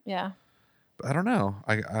whatever. Yeah. But I don't know.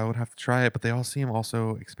 I would have to try it, but they all seem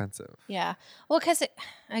also expensive. Yeah. Well, because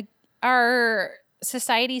our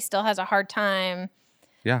society still has a hard time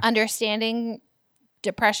understanding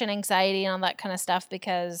depression, anxiety, and all that kind of stuff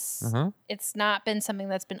because it's not been something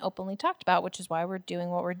that's been openly talked about, which is why we're doing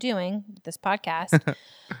what we're doing with this podcast.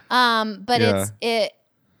 But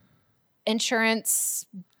insurance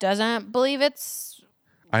doesn't believe it's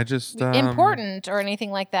important or anything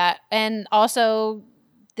like that. And also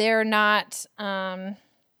they're not,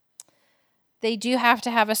 they do have to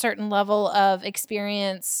have a certain level of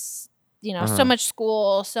experience, so much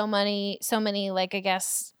school, so many, like, I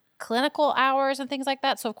guess, clinical hours and things like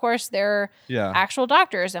that. So of course they're actual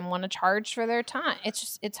doctors and want to charge for their time.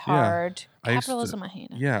 It's hard. Capitalism, I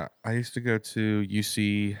hate it. Yeah. I used to go to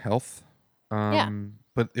UC Health.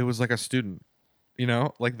 But it was like a student,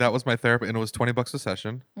 like that was my therapy and it was $20 a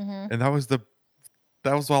session. And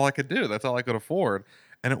that was all I could do. That's all I could afford.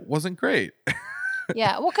 And it wasn't great.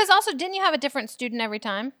 Yeah. Well, because also didn't you have a different student every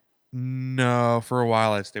time? No, for a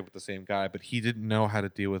while I stayed with the same guy, but he didn't know how to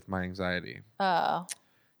deal with my anxiety. Oh.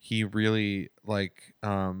 He really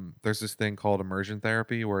there's this thing called immersion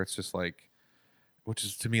therapy where it's just like which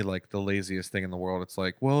is to me like the laziest thing in the world. It's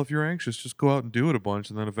like, well, if you're anxious, just go out and do it a bunch,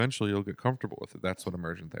 and then eventually you'll get comfortable with it. That's what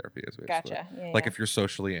immersion therapy is, basically. Gotcha. Yeah, like if you're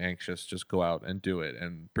socially anxious, just go out and do it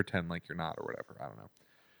and pretend like you're not or whatever. I don't know.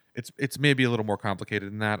 It's maybe a little more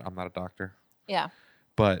complicated than that. I'm not a doctor. Yeah.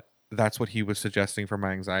 But that's what he was suggesting for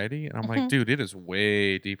my anxiety, and I'm like, dude, it is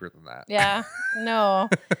way deeper than that. Yeah. No.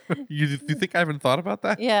 you think I haven't thought about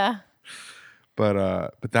that? Yeah.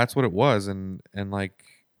 But that's what it was, and like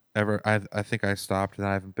I think I stopped, and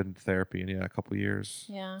I haven't been to therapy in a couple years.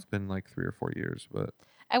 Yeah. It's been like 3 or 4 years, but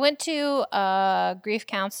I went to a grief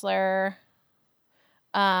counselor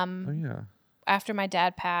after my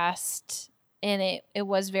dad passed, and it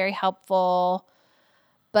was very helpful,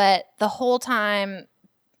 but the whole time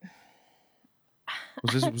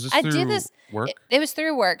was this through work? It was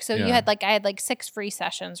through work. So I had like 6 free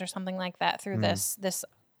sessions or something like that through this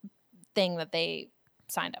thing that they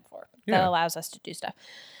signed up for that allows us to do stuff.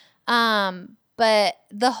 But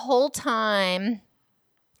the whole time,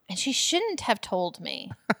 and she shouldn't have told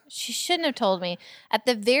me. She shouldn't have told me. At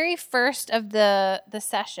the very first of the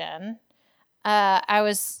session, I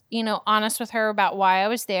was, honest with her about why I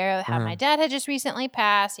was there, how my dad had just recently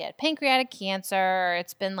passed. He had pancreatic cancer.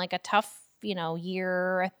 It's been like a tough,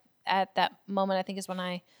 year at that moment. I think is when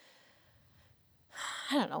I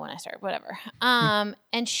don't know when I started, whatever.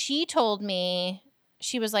 And she told me,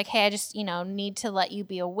 she was like, hey, I just, need to let you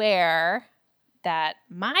be aware that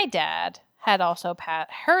my dad had also passed.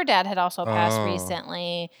 Her dad had also passed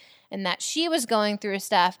recently, and that she was going through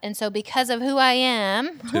stuff. And so because of who I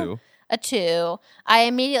am, a 2, I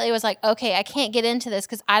immediately was like, okay, I can't get into this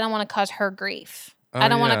because I don't want to cause her grief. I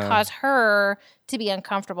don't want to cause her to be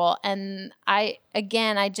uncomfortable. And I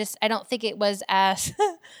don't think it was as...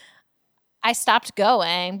 I stopped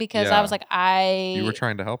going because I was like, you were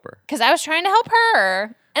trying to help her. Because I was trying to help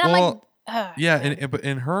her. And I'm like... but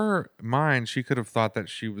in her mind, she could have thought that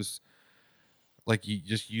she was like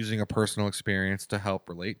just using a personal experience to help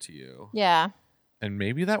relate to you. Yeah. And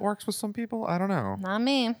maybe that works with some people. I don't know. Not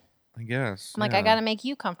me. I guess. I'm like, I got to make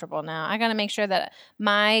you comfortable now. I got to make sure that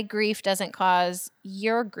my grief doesn't cause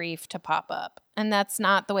your grief to pop up. And that's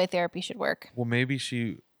not the way therapy should work. Well, maybe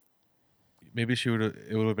it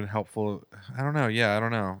would have been helpful. I don't know. Yeah, I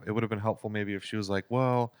don't know. It would have been helpful maybe if she was like,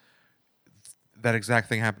 well, that exact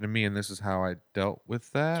thing happened to me, and this is how I dealt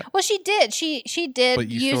with that. Well, she did. She did. But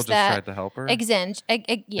you use still just that tried to help her. Yes.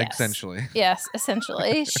 Essentially. Yes,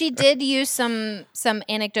 essentially. She did use some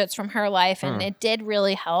anecdotes from her life, and it did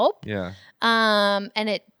really help. Yeah.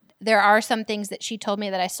 And there are some things that she told me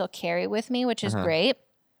that I still carry with me, which is great.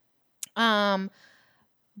 But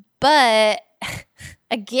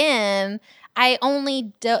again, I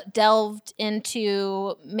only delved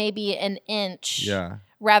into maybe an inch. Yeah.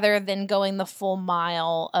 Rather than going the full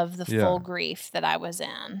mile of the full grief that I was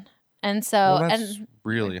in. And so... that's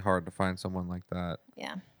really hard to find someone like that.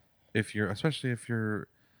 Yeah. Especially if you're...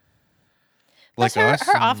 Plus like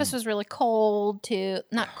her office was really cold too.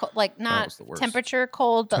 Not cold, not temperature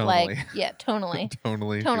cold, but tonally.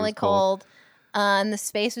 Tonally. Tonally cold. And the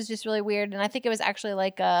space was just really weird. And I think it was actually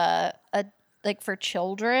like like for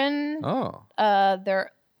children. Oh.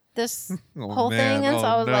 This whole thing, and so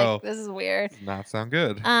I was like, this is weird. Does not sound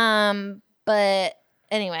good. But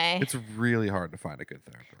anyway, it's really hard to find a good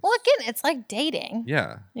therapist. Well, again, it's like dating.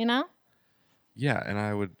 Yeah. Yeah, and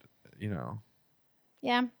I would,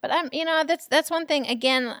 Yeah, but that's one thing.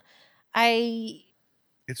 Again,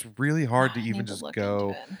 it's really hard to even just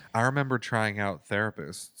go. I remember trying out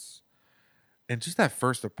therapists, and just that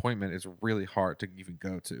first appointment is really hard to even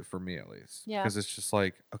go to, for me at least. Yeah. Because it's just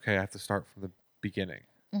like, okay, I have to start from the beginning.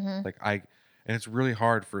 Mm-hmm. And it's really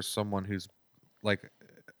hard for someone who's like,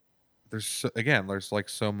 there's like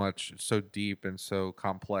so much, so deep and so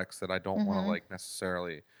complex that I don't want to like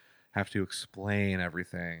necessarily have to explain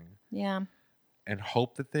everything. Yeah. And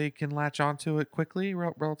hope that they can latch onto it quickly,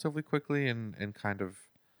 relatively quickly, and kind of,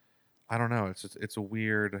 I don't know. It's a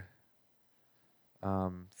weird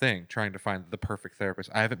thing trying to find the perfect therapist.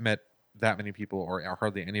 I haven't met that many people or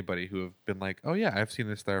hardly anybody who have been like, oh yeah, I've seen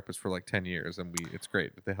this therapist for like 10 years and it's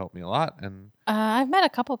great. They help me a lot. And I've met a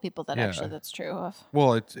couple people that actually that's true of.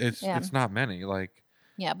 Well, it's not many, like,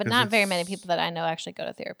 but not very many people that I know actually go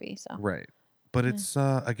to therapy. So right, but it's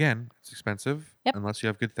again, it's expensive unless you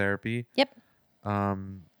have good therapy. Yep.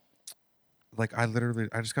 Like I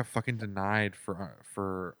just got fucking denied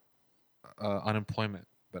for unemployment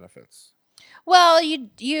benefits. Well, you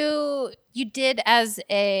did as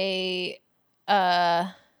a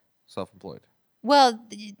self-employed. Well,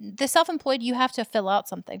 the self-employed, you have to fill out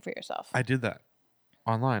something for yourself. I did that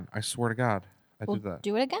online. I swear to God, I did that.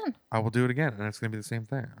 Do it again. I will do it again, and it's going to be the same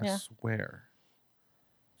thing. I swear.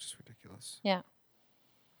 It's just ridiculous. Yeah.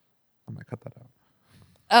 I might cut that out.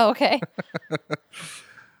 Oh, okay.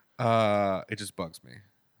 It just bugs me.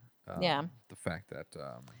 Yeah. The fact that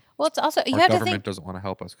well, it's also our government doesn't want to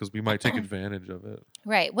help us because we might take advantage of it.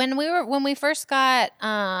 Right. When we first got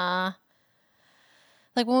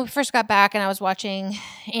when we first got back and I was watching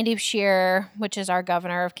Andy Beshear, which is our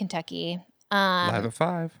governor of Kentucky. Live at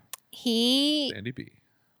 5. Andy B.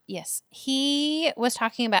 Yes. He was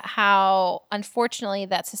talking about how unfortunately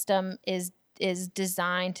that system is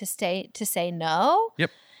designed to say no.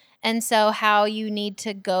 Yep. And so how you need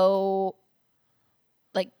to go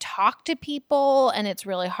talk to people, and it's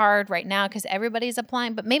really hard right now because everybody's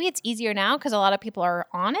applying, but maybe it's easier now because a lot of people are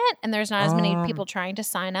on it and there's not as many people trying to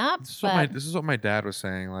sign up. This is what my dad was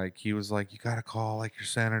saying. Like, he was like, you got to call like your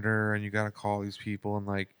senator and you got to call these people, and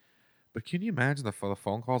like, but can you imagine the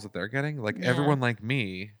phone calls that they're getting? Like, everyone like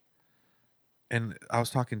me. And I was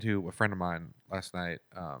talking to a friend of mine last night,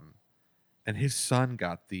 and his son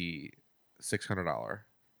got the $600.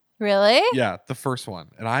 Really? Yeah, the first one,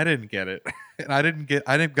 and I didn't get it, and I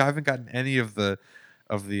haven't gotten any of the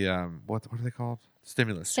what are they called?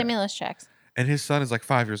 Stimulus checks. And his son is like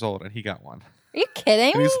 5 years old, and he got one. Are you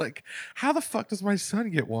kidding? And he's like, "How the fuck does my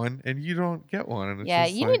son get one and you don't get one?" And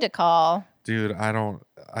it's you need to call, dude.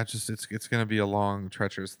 It's gonna be a long,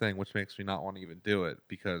 treacherous thing, which makes me not want to even do it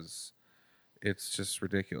because it's just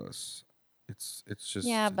ridiculous. It's just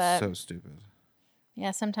it's so stupid.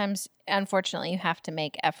 Yeah, sometimes, unfortunately, you have to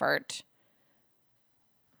make effort.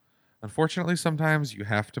 Unfortunately, sometimes you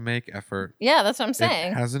have to make effort. Yeah, that's what I'm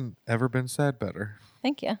saying. It hasn't ever been said better.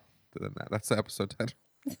 Thank you. Than that. That's the episode title.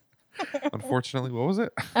 Unfortunately, what was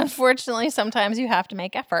it? Unfortunately, sometimes you have to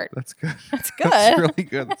make effort. That's good. That's good. That's really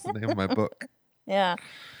good. That's the name of my book. Yeah.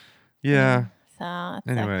 Yeah. So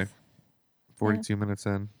anyway, 42 minutes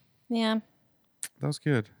in. Yeah. That was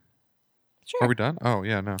good. Sure. Are we done? Oh,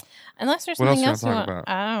 yeah, no. Unless there's something else you want to talk about.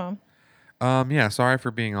 I don't know. Yeah, sorry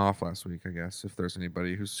for being off last week, I guess, if there's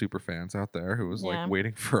anybody who's super fans out there who was like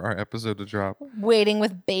waiting for our episode to drop. Waiting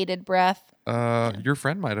with bated breath. Your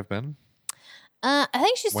friend might have been. I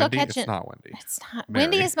think she's Wendy? Still catching. It's not Wendy. It's not. Mary.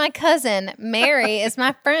 Wendy is my cousin. Mary is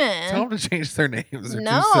my friend. Tell them to change their names. They're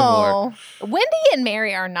too similar. Wendy and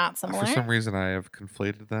Mary are not similar. For some reason, I have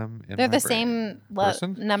conflated them. They're the same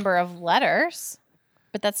number of letters.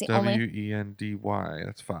 But that's the only Wendy.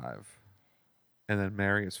 That's 5, and then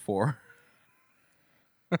Mary is 4.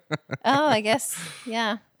 Oh, I guess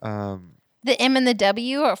the M and the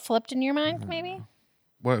W are flipped in your mind, maybe.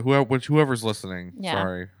 Whoever's listening, yeah.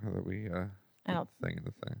 Sorry that we thing.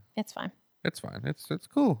 It's fine. It's fine. It's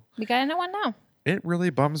cool. We got another one now. It really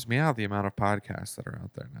bums me out the amount of podcasts that are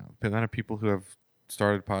out there now. The amount of people who have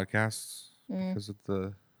started podcasts because of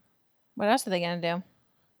the. What else are they gonna do?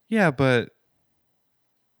 Yeah, but.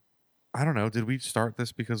 I don't know. Did we start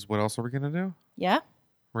this because what else are we going to do? Yeah.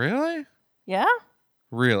 Really? Yeah.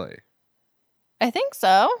 Really? I think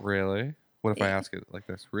so. Really? What if I ask it like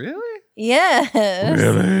this? Really? Yes.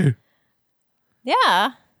 Really?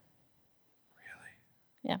 Yeah. Really?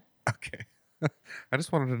 Yeah. Okay. I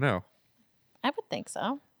just wanted to know. I would think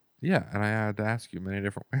so. Yeah, and I had to ask you many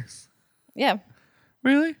different ways. Yeah.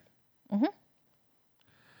 Really? Mm-hmm.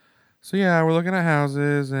 So yeah, we're looking at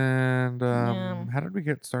houses, and how did we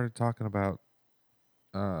get started talking about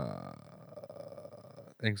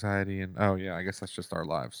anxiety? And I guess that's just our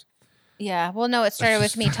lives. Yeah, well, no, it started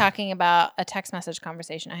with me talking about a text message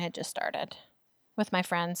conversation I had just started with my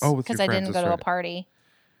friends because I didn't go to a party.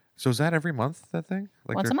 So is that every month, that thing?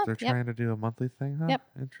 Like once a month. They're trying to do a monthly thing, huh? Yep.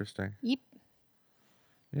 Interesting. Yep.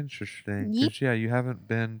 Interesting. Yep. 'Cause, you haven't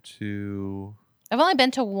been to. I've only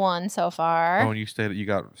been to one so far. Oh, and you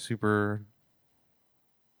got super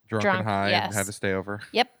drunk and high and had to stay over.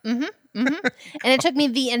 Yep. Mm-hmm. Mm-hmm. And it took me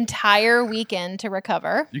the entire weekend to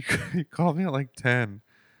recover. You called me at like 10.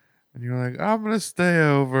 And you were like, I'm going to stay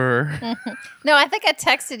over. No, I think I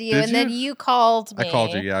texted you then you called me. I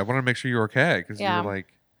called you, yeah. I wanted to make sure you were okay because you were like,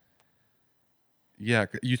 yeah,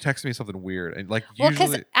 you texted me something weird. And like,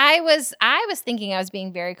 because I was thinking I was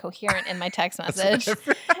being very coherent in my text message.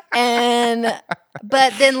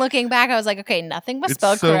 But then looking back, I was like, okay, nothing was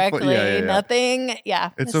spelled correctly. Nothing.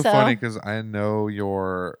 Yeah. It's so funny because I know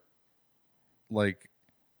your like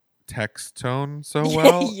text tone so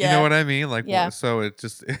well. You know what I mean? Like, so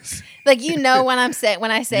it's like, when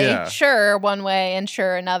I say sure one way and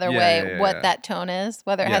sure another way, what that tone is,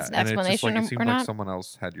 whether it has an explanation it seemed or not. Like someone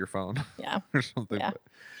else had your phone. Yeah. Or something. Yeah. But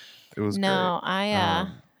it was great.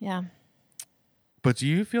 Yeah. But do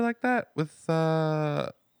you feel like that with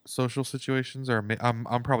social situations, or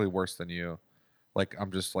I'm probably worse than you. Like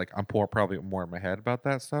I'm just like I'm probably more in my head about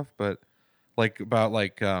that stuff, but Like about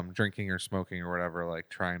like drinking or smoking or whatever, like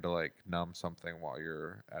trying to like numb something while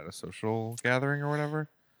you're at a social gathering or whatever?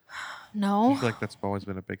 No. I feel like that's always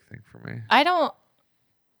been a big thing for me. I don't.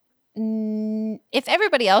 If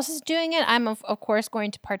everybody else is doing it, I'm of course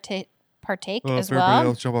going to partake as well. If everybody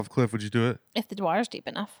else jump off a cliff, would you do it? If the water's deep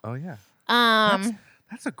enough. Oh yeah.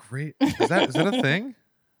 That's a great. Is that a thing?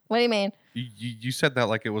 What do you mean? You said that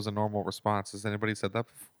like it was a normal response. Has anybody said that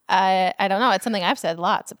before? I don't know. It's something I've said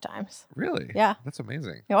lots of times. Really? Yeah. That's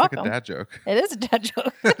amazing. You're it's welcome. Like a dad joke. It is a dad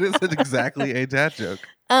joke. It is exactly a dad joke.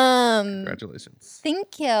 Congratulations.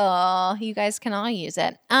 Thank you. You guys can all use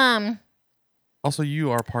it. Also,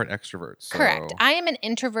 you are part extrovert. So. Correct. I am an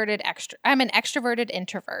introverted I'm an extroverted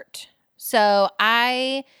introvert. So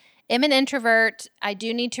I am an introvert. I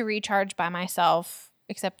do need to recharge by myself,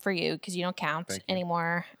 except for you because you don't count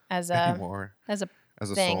anymore as a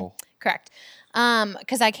thing. Soul. Correct.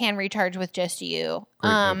 Because I can recharge with just you.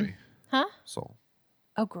 Great movie. Huh? Soul.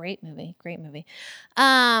 Oh, great movie. Great movie.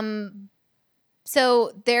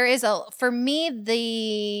 So there is for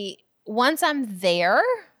me, once I'm there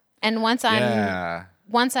and once I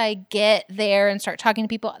get there and start talking to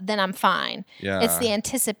people, then I'm fine. Yeah. It's the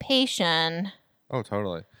anticipation. Oh,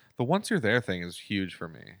 totally. The once you're there thing is huge for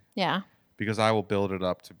me. Yeah. Because I will build it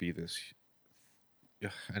up to be this.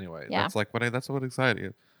 Anyway, that's like that's what anxiety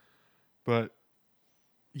is. But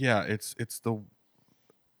yeah, it's the.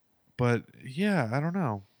 But yeah, I don't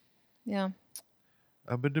know. Yeah.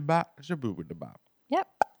 Yep.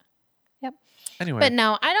 Anyway. But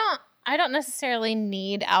no, I don't necessarily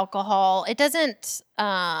need alcohol. It doesn't.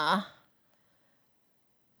 I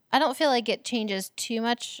don't feel like it changes too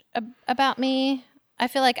much about me. I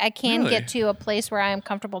feel like I can get to a place where I am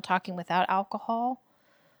comfortable talking without alcohol.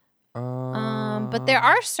 But there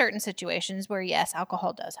are certain situations where yes,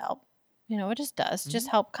 alcohol does help. It just does. Just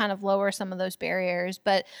help kind of lower some of those barriers.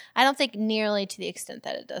 But I don't think nearly to the extent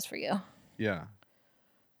that it does for you. Yeah.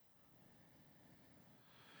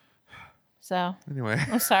 So anyway,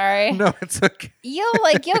 I'm sorry. No, it's okay. You'll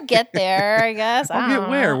get there, I guess. I'll get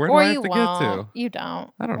where? Where do I have to get to? You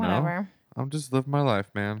don't. I don't know. I'm just living my life,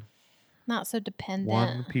 man. Not so dependent.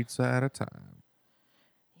 One pizza at a time.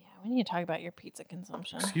 Yeah, we need to talk about your pizza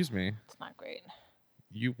consumption. Excuse me. It's not great.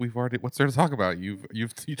 We've already. What's there to talk about? You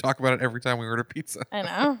talk about it every time we order pizza. I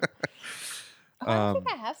know. I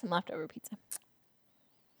think I have some leftover pizza.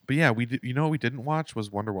 But yeah, you know what we didn't watch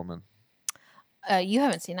was Wonder Woman. You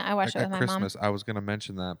haven't seen it. I watched it with my Christmas. mom. I was going to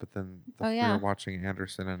mention that, but then we were watching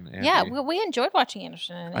Anderson and Andy. Yeah, we enjoyed watching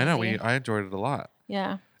Anderson and Andy. I know. I enjoyed it a lot.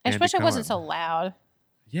 Yeah. I just wish it wasn't so loud.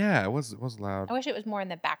 Yeah, it was loud. I wish it was more in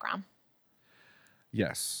the background.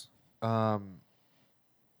 Yes. When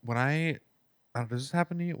does this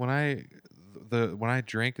happen to you? When I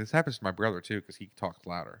drink, this happens to my brother too because he talks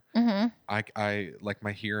louder. Mm-hmm. I like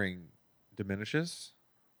my hearing diminishes.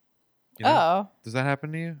 Oh. Does that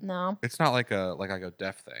happen to you? No. It's not like a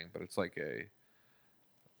deaf thing, but it's like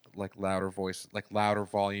louder voice, like louder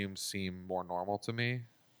volumes seem more normal to me.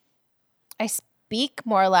 I speak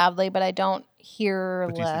more loudly, but I don't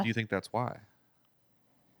hear less. Do you think that's why?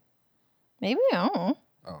 Maybe. I don't know.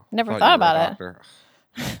 Oh, never thought about it.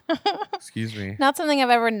 Excuse me. Not something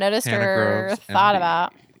I've ever noticed or thought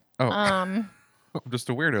about. Oh. I'm just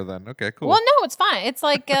a weirdo then. Okay, cool. Well, no, it's fine. It's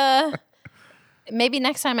like maybe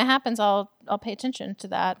next time it happens, I'll pay attention to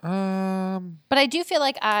that. But I do feel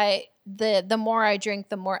like the more I drink,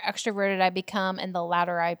 the more extroverted I become, and the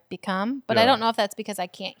louder I become. But I don't know if that's because I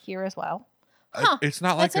can't hear as well. Huh, it's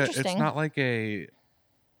not like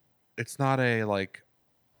it's not a like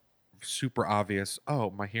super obvious. Oh,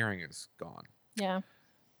 my hearing is gone. Yeah.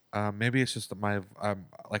 Maybe it's just that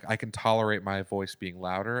I can tolerate my voice being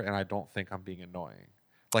louder, and I don't think I'm being annoying.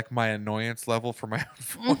 Like my annoyance level for my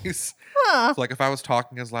own voice. Huh. So like if I was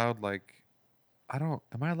talking as loud, like am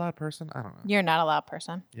I a loud person? I don't know. You're not a loud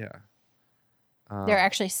person. Yeah. There are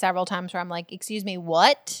actually several times where I'm like, excuse me,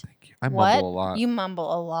 what? Thank you. I mumble a lot. You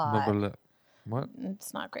mumble a lot. What?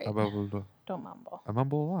 It's not great. Don't mumble. I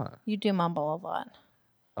mumble a lot. You do mumble a lot.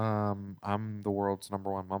 I'm the world's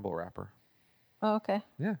 #1 mumble rapper. Oh, okay.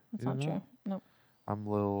 Yeah. That's not true. Nope. I'm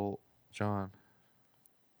Lil Jon.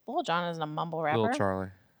 Lil Jon isn't a mumble rapper. Lil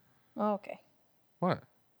Charlie. Oh, okay. What?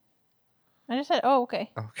 I just said, oh, okay.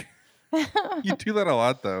 Okay. You do that a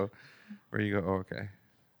lot, though, where you go, oh, okay.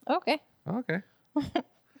 Okay. Oh, okay.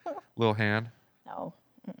 Little hand? No.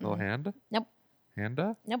 Mm-mm. Little hand? Nope.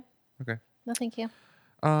 Handa? Nope. Okay. No, thank you.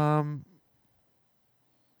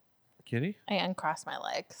 Kitty? I uncrossed my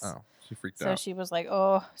legs. Oh, she freaked out. So she was like,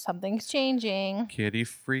 oh, something's changing. Kitty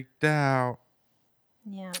freaked out.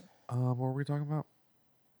 Yeah. What were we talking about?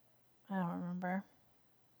 I don't remember.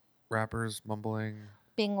 Rappers mumbling.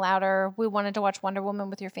 being louder. We wanted to watch Wonder Woman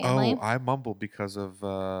with your family. Oh, I mumbled because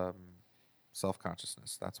of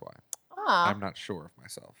self-consciousness. That's why. I'm not sure of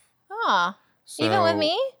myself. So, even with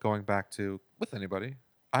me? Going back to with anybody.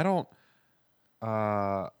 I don't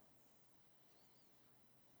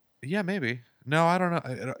yeah, maybe. No, I don't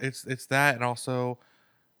know. It's that, and also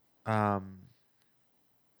I'm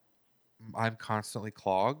constantly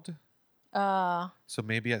clogged. So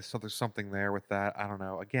maybe there's something there with that. I don't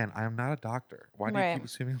know. Again, I am not a doctor. Why do you keep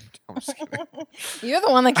assuming I'm just kidding. You're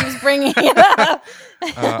the one that keeps bringing it up.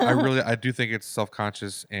 I do think it's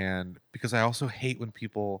self-conscious, and because I also hate when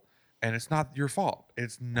people, and it's not your fault.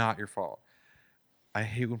 It's not your fault. I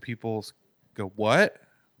hate when people go, "What?"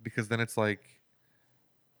 Because then it's like,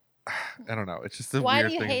 I don't know. It's just a Why weird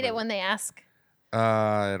do you thing hate it when they ask?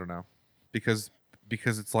 I don't know. Because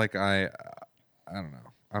it's like I don't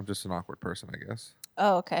know. I'm just an awkward person, I guess.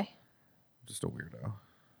 Oh, okay. I'm just a weirdo.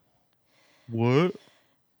 What?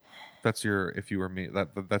 That's if you were me.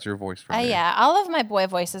 That's your voice for me. Yeah, all of my boy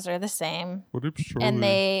voices are the same. And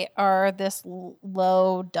they are this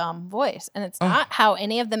low, dumb voice. And it's not how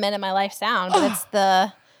any of the men in my life sound, but it's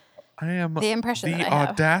the impression that I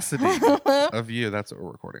have. The audacity of you. That's what we're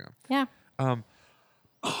recording on. Yeah.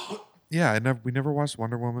 Yeah, we never watched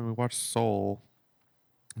Wonder Woman. We watched Soul,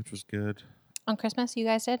 which was good. On Christmas, you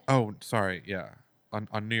guys did? Oh, sorry. Yeah.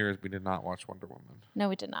 On New Year's, we did not watch Wonder Woman. No,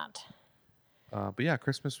 we did not. But yeah,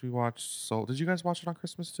 Christmas we watched Soul. Did you guys watch it on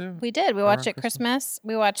Christmas too? We did. We watched it Christmas.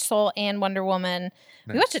 We watched Soul and Wonder Woman.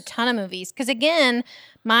 Nice. We watched a ton of movies. Because again,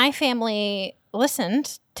 my family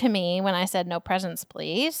listened to me when I said no presents,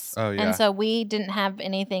 please. Oh, yeah. And so we didn't have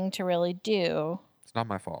anything to really do. It's not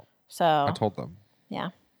my fault. So I told them. Yeah.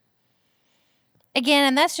 Again,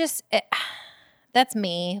 and that's just that's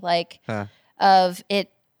me. Like of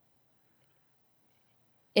it.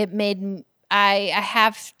 It made I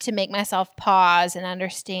have to make myself pause and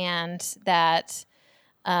understand that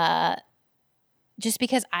just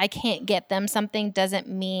because I can't get them something doesn't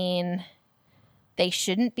mean they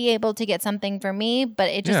shouldn't be able to get something for me. But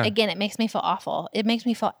it just, again, it makes me feel awful. It makes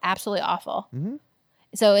me feel absolutely awful. Mm-hmm.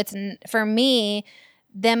 So it's, for me,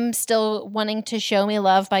 them still wanting to show me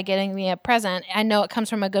love by getting me a present. I know it comes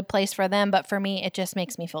from a good place for them, but for me, it just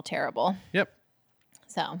makes me feel terrible. Yep.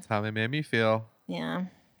 So that's how they made me feel. Yeah.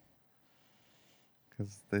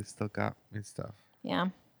 Because they still got me stuff. Yeah.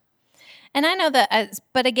 And I know that,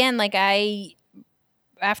 but again, like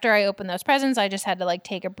after I opened those presents, I just had to like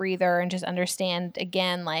take a breather and just understand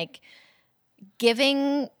again, like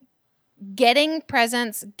giving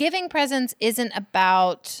presents isn't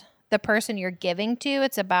about the person you're giving to.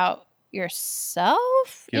 It's about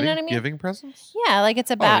yourself. You know what I mean? Giving presents? Yeah. Like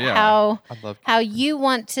it's about how you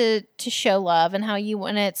want to show love and how you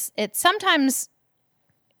want it's sometimes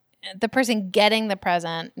the person getting the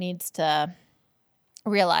present needs to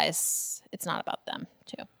realize it's not about them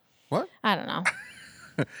too. What? I don't know.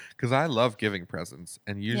 Because I love giving presents,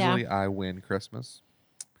 and usually I win Christmas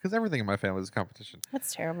because everything in my family is a competition.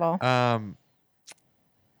 That's terrible.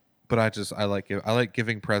 But I like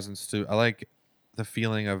giving presents to. I like the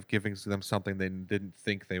feeling of giving them something they didn't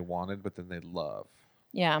think they wanted, but then they love.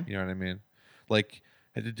 Yeah. You know what I mean? Like,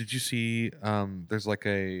 did you see? There's like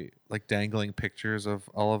dangling pictures of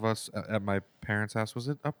all of us at my parents' house. Was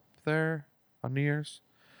it up there on New Year's?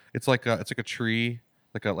 It's like a tree.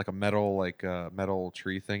 Like a metal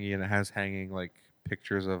tree thingy, and it has hanging like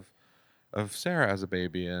pictures of Sarah as a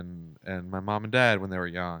baby and my mom and dad when they were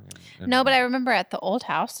young. And no, but I remember at the old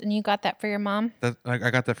house, and you got that for your mom. I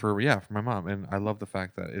got that for my mom, and I love the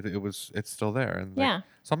fact that it's still there, and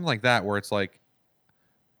something like that where it's like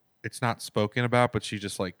it's not spoken about, but she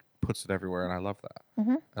just like puts it everywhere, and I love that.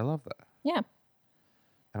 Mm-hmm. I love that. Yeah.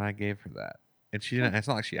 And I gave her that, and she didn't. It's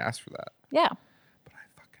not like she asked for that. Yeah.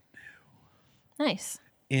 Nice.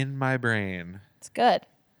 In my brain. It's good.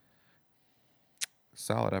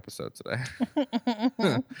 Solid episode today.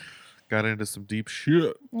 Got into some deep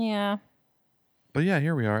shit. Yeah. But yeah,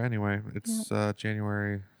 here we are. Anyway, it's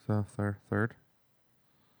January the 3rd.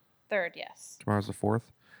 3rd, yes. Tomorrow's the 4th.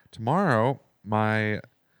 Tomorrow, my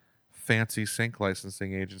fancy sync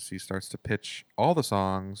licensing agency starts to pitch all the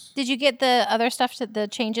songs. Did you get the other stuff, the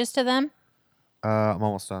changes to them? I'm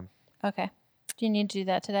almost done. Okay. Do you need to do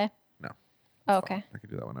that today? Oh, okay. I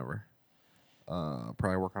could do that whenever.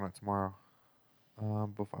 Probably work on it tomorrow.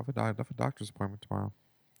 But I have a doctor's appointment tomorrow.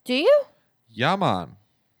 Do you? Yeah, man.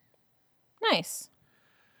 Nice.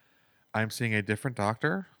 I'm seeing a different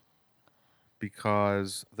doctor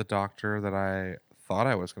because the doctor that I thought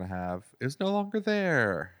I was going to have is no longer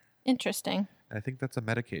there. Interesting. I think that's a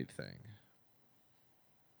Medicaid thing.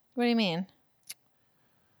 What do you mean?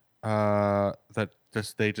 That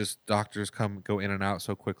doctors go in and out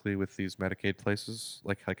so quickly with these Medicaid places.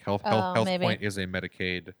 Like Health Point is a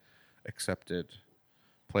Medicaid accepted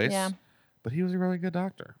place. Yeah. But he was a really good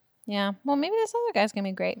doctor. Yeah. Well, maybe this other guy's gonna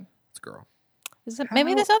be great. This girl.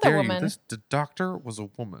 Maybe this other woman. The doctor was a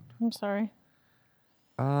woman. I'm sorry.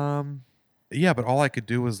 Yeah, but all I could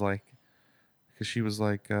do was like, because she was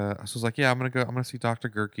like, I was like, yeah, I'm gonna see Dr.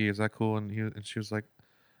 Gerke. Is that cool? And she was like,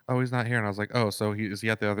 oh, he's not here. And I was like, oh, so is he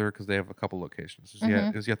at the other? Because they have a couple locations.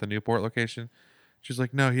 Is he at the Newport location? She's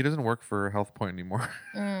like, no, he doesn't work for Health Point anymore.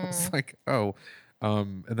 I was like, oh,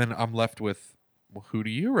 and then I'm left with, well, who do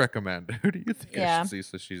you recommend? Who do you think I should see?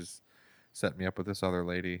 So she's set me up with this other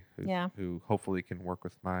lady who hopefully can work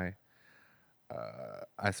with my. I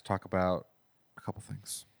have to talk about a couple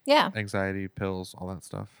things. Yeah. Anxiety, pills, all that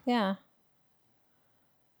stuff. Yeah.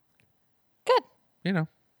 Good. You know.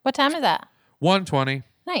 What time is that? 1:20.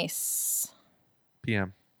 Nice.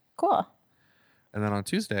 PM. Cool. And then on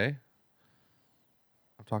Tuesday,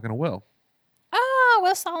 I'm talking to Will. Oh,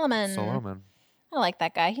 Will Solomon. I like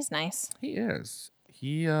that guy. He's nice. He is.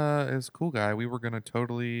 He is a cool guy. We were going to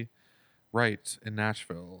totally write in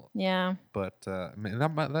Nashville. Yeah. But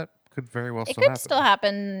that could very well still happen. It could still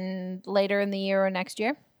happen later in the year or next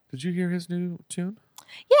year. Did you hear his new tune?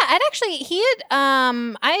 Yeah,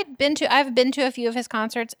 I've been to a few of his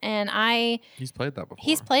concerts, and he's played that before.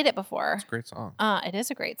 He's played it before. It's a great song. It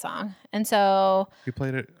is a great song, and so he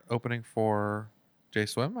played it opening for Jay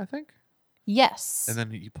Swim, I think. Yes. And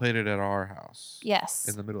then he played it at our house. Yes.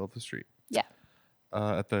 In the middle of the street. Yeah.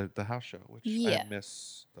 At the house show, which I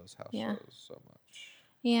miss those house shows so much.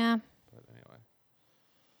 Yeah. But anyway.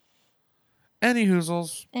 Any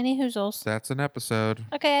hoozles. That's an episode.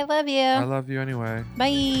 Okay, I love you. I love you anyway.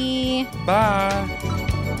 Bye.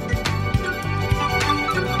 Bye.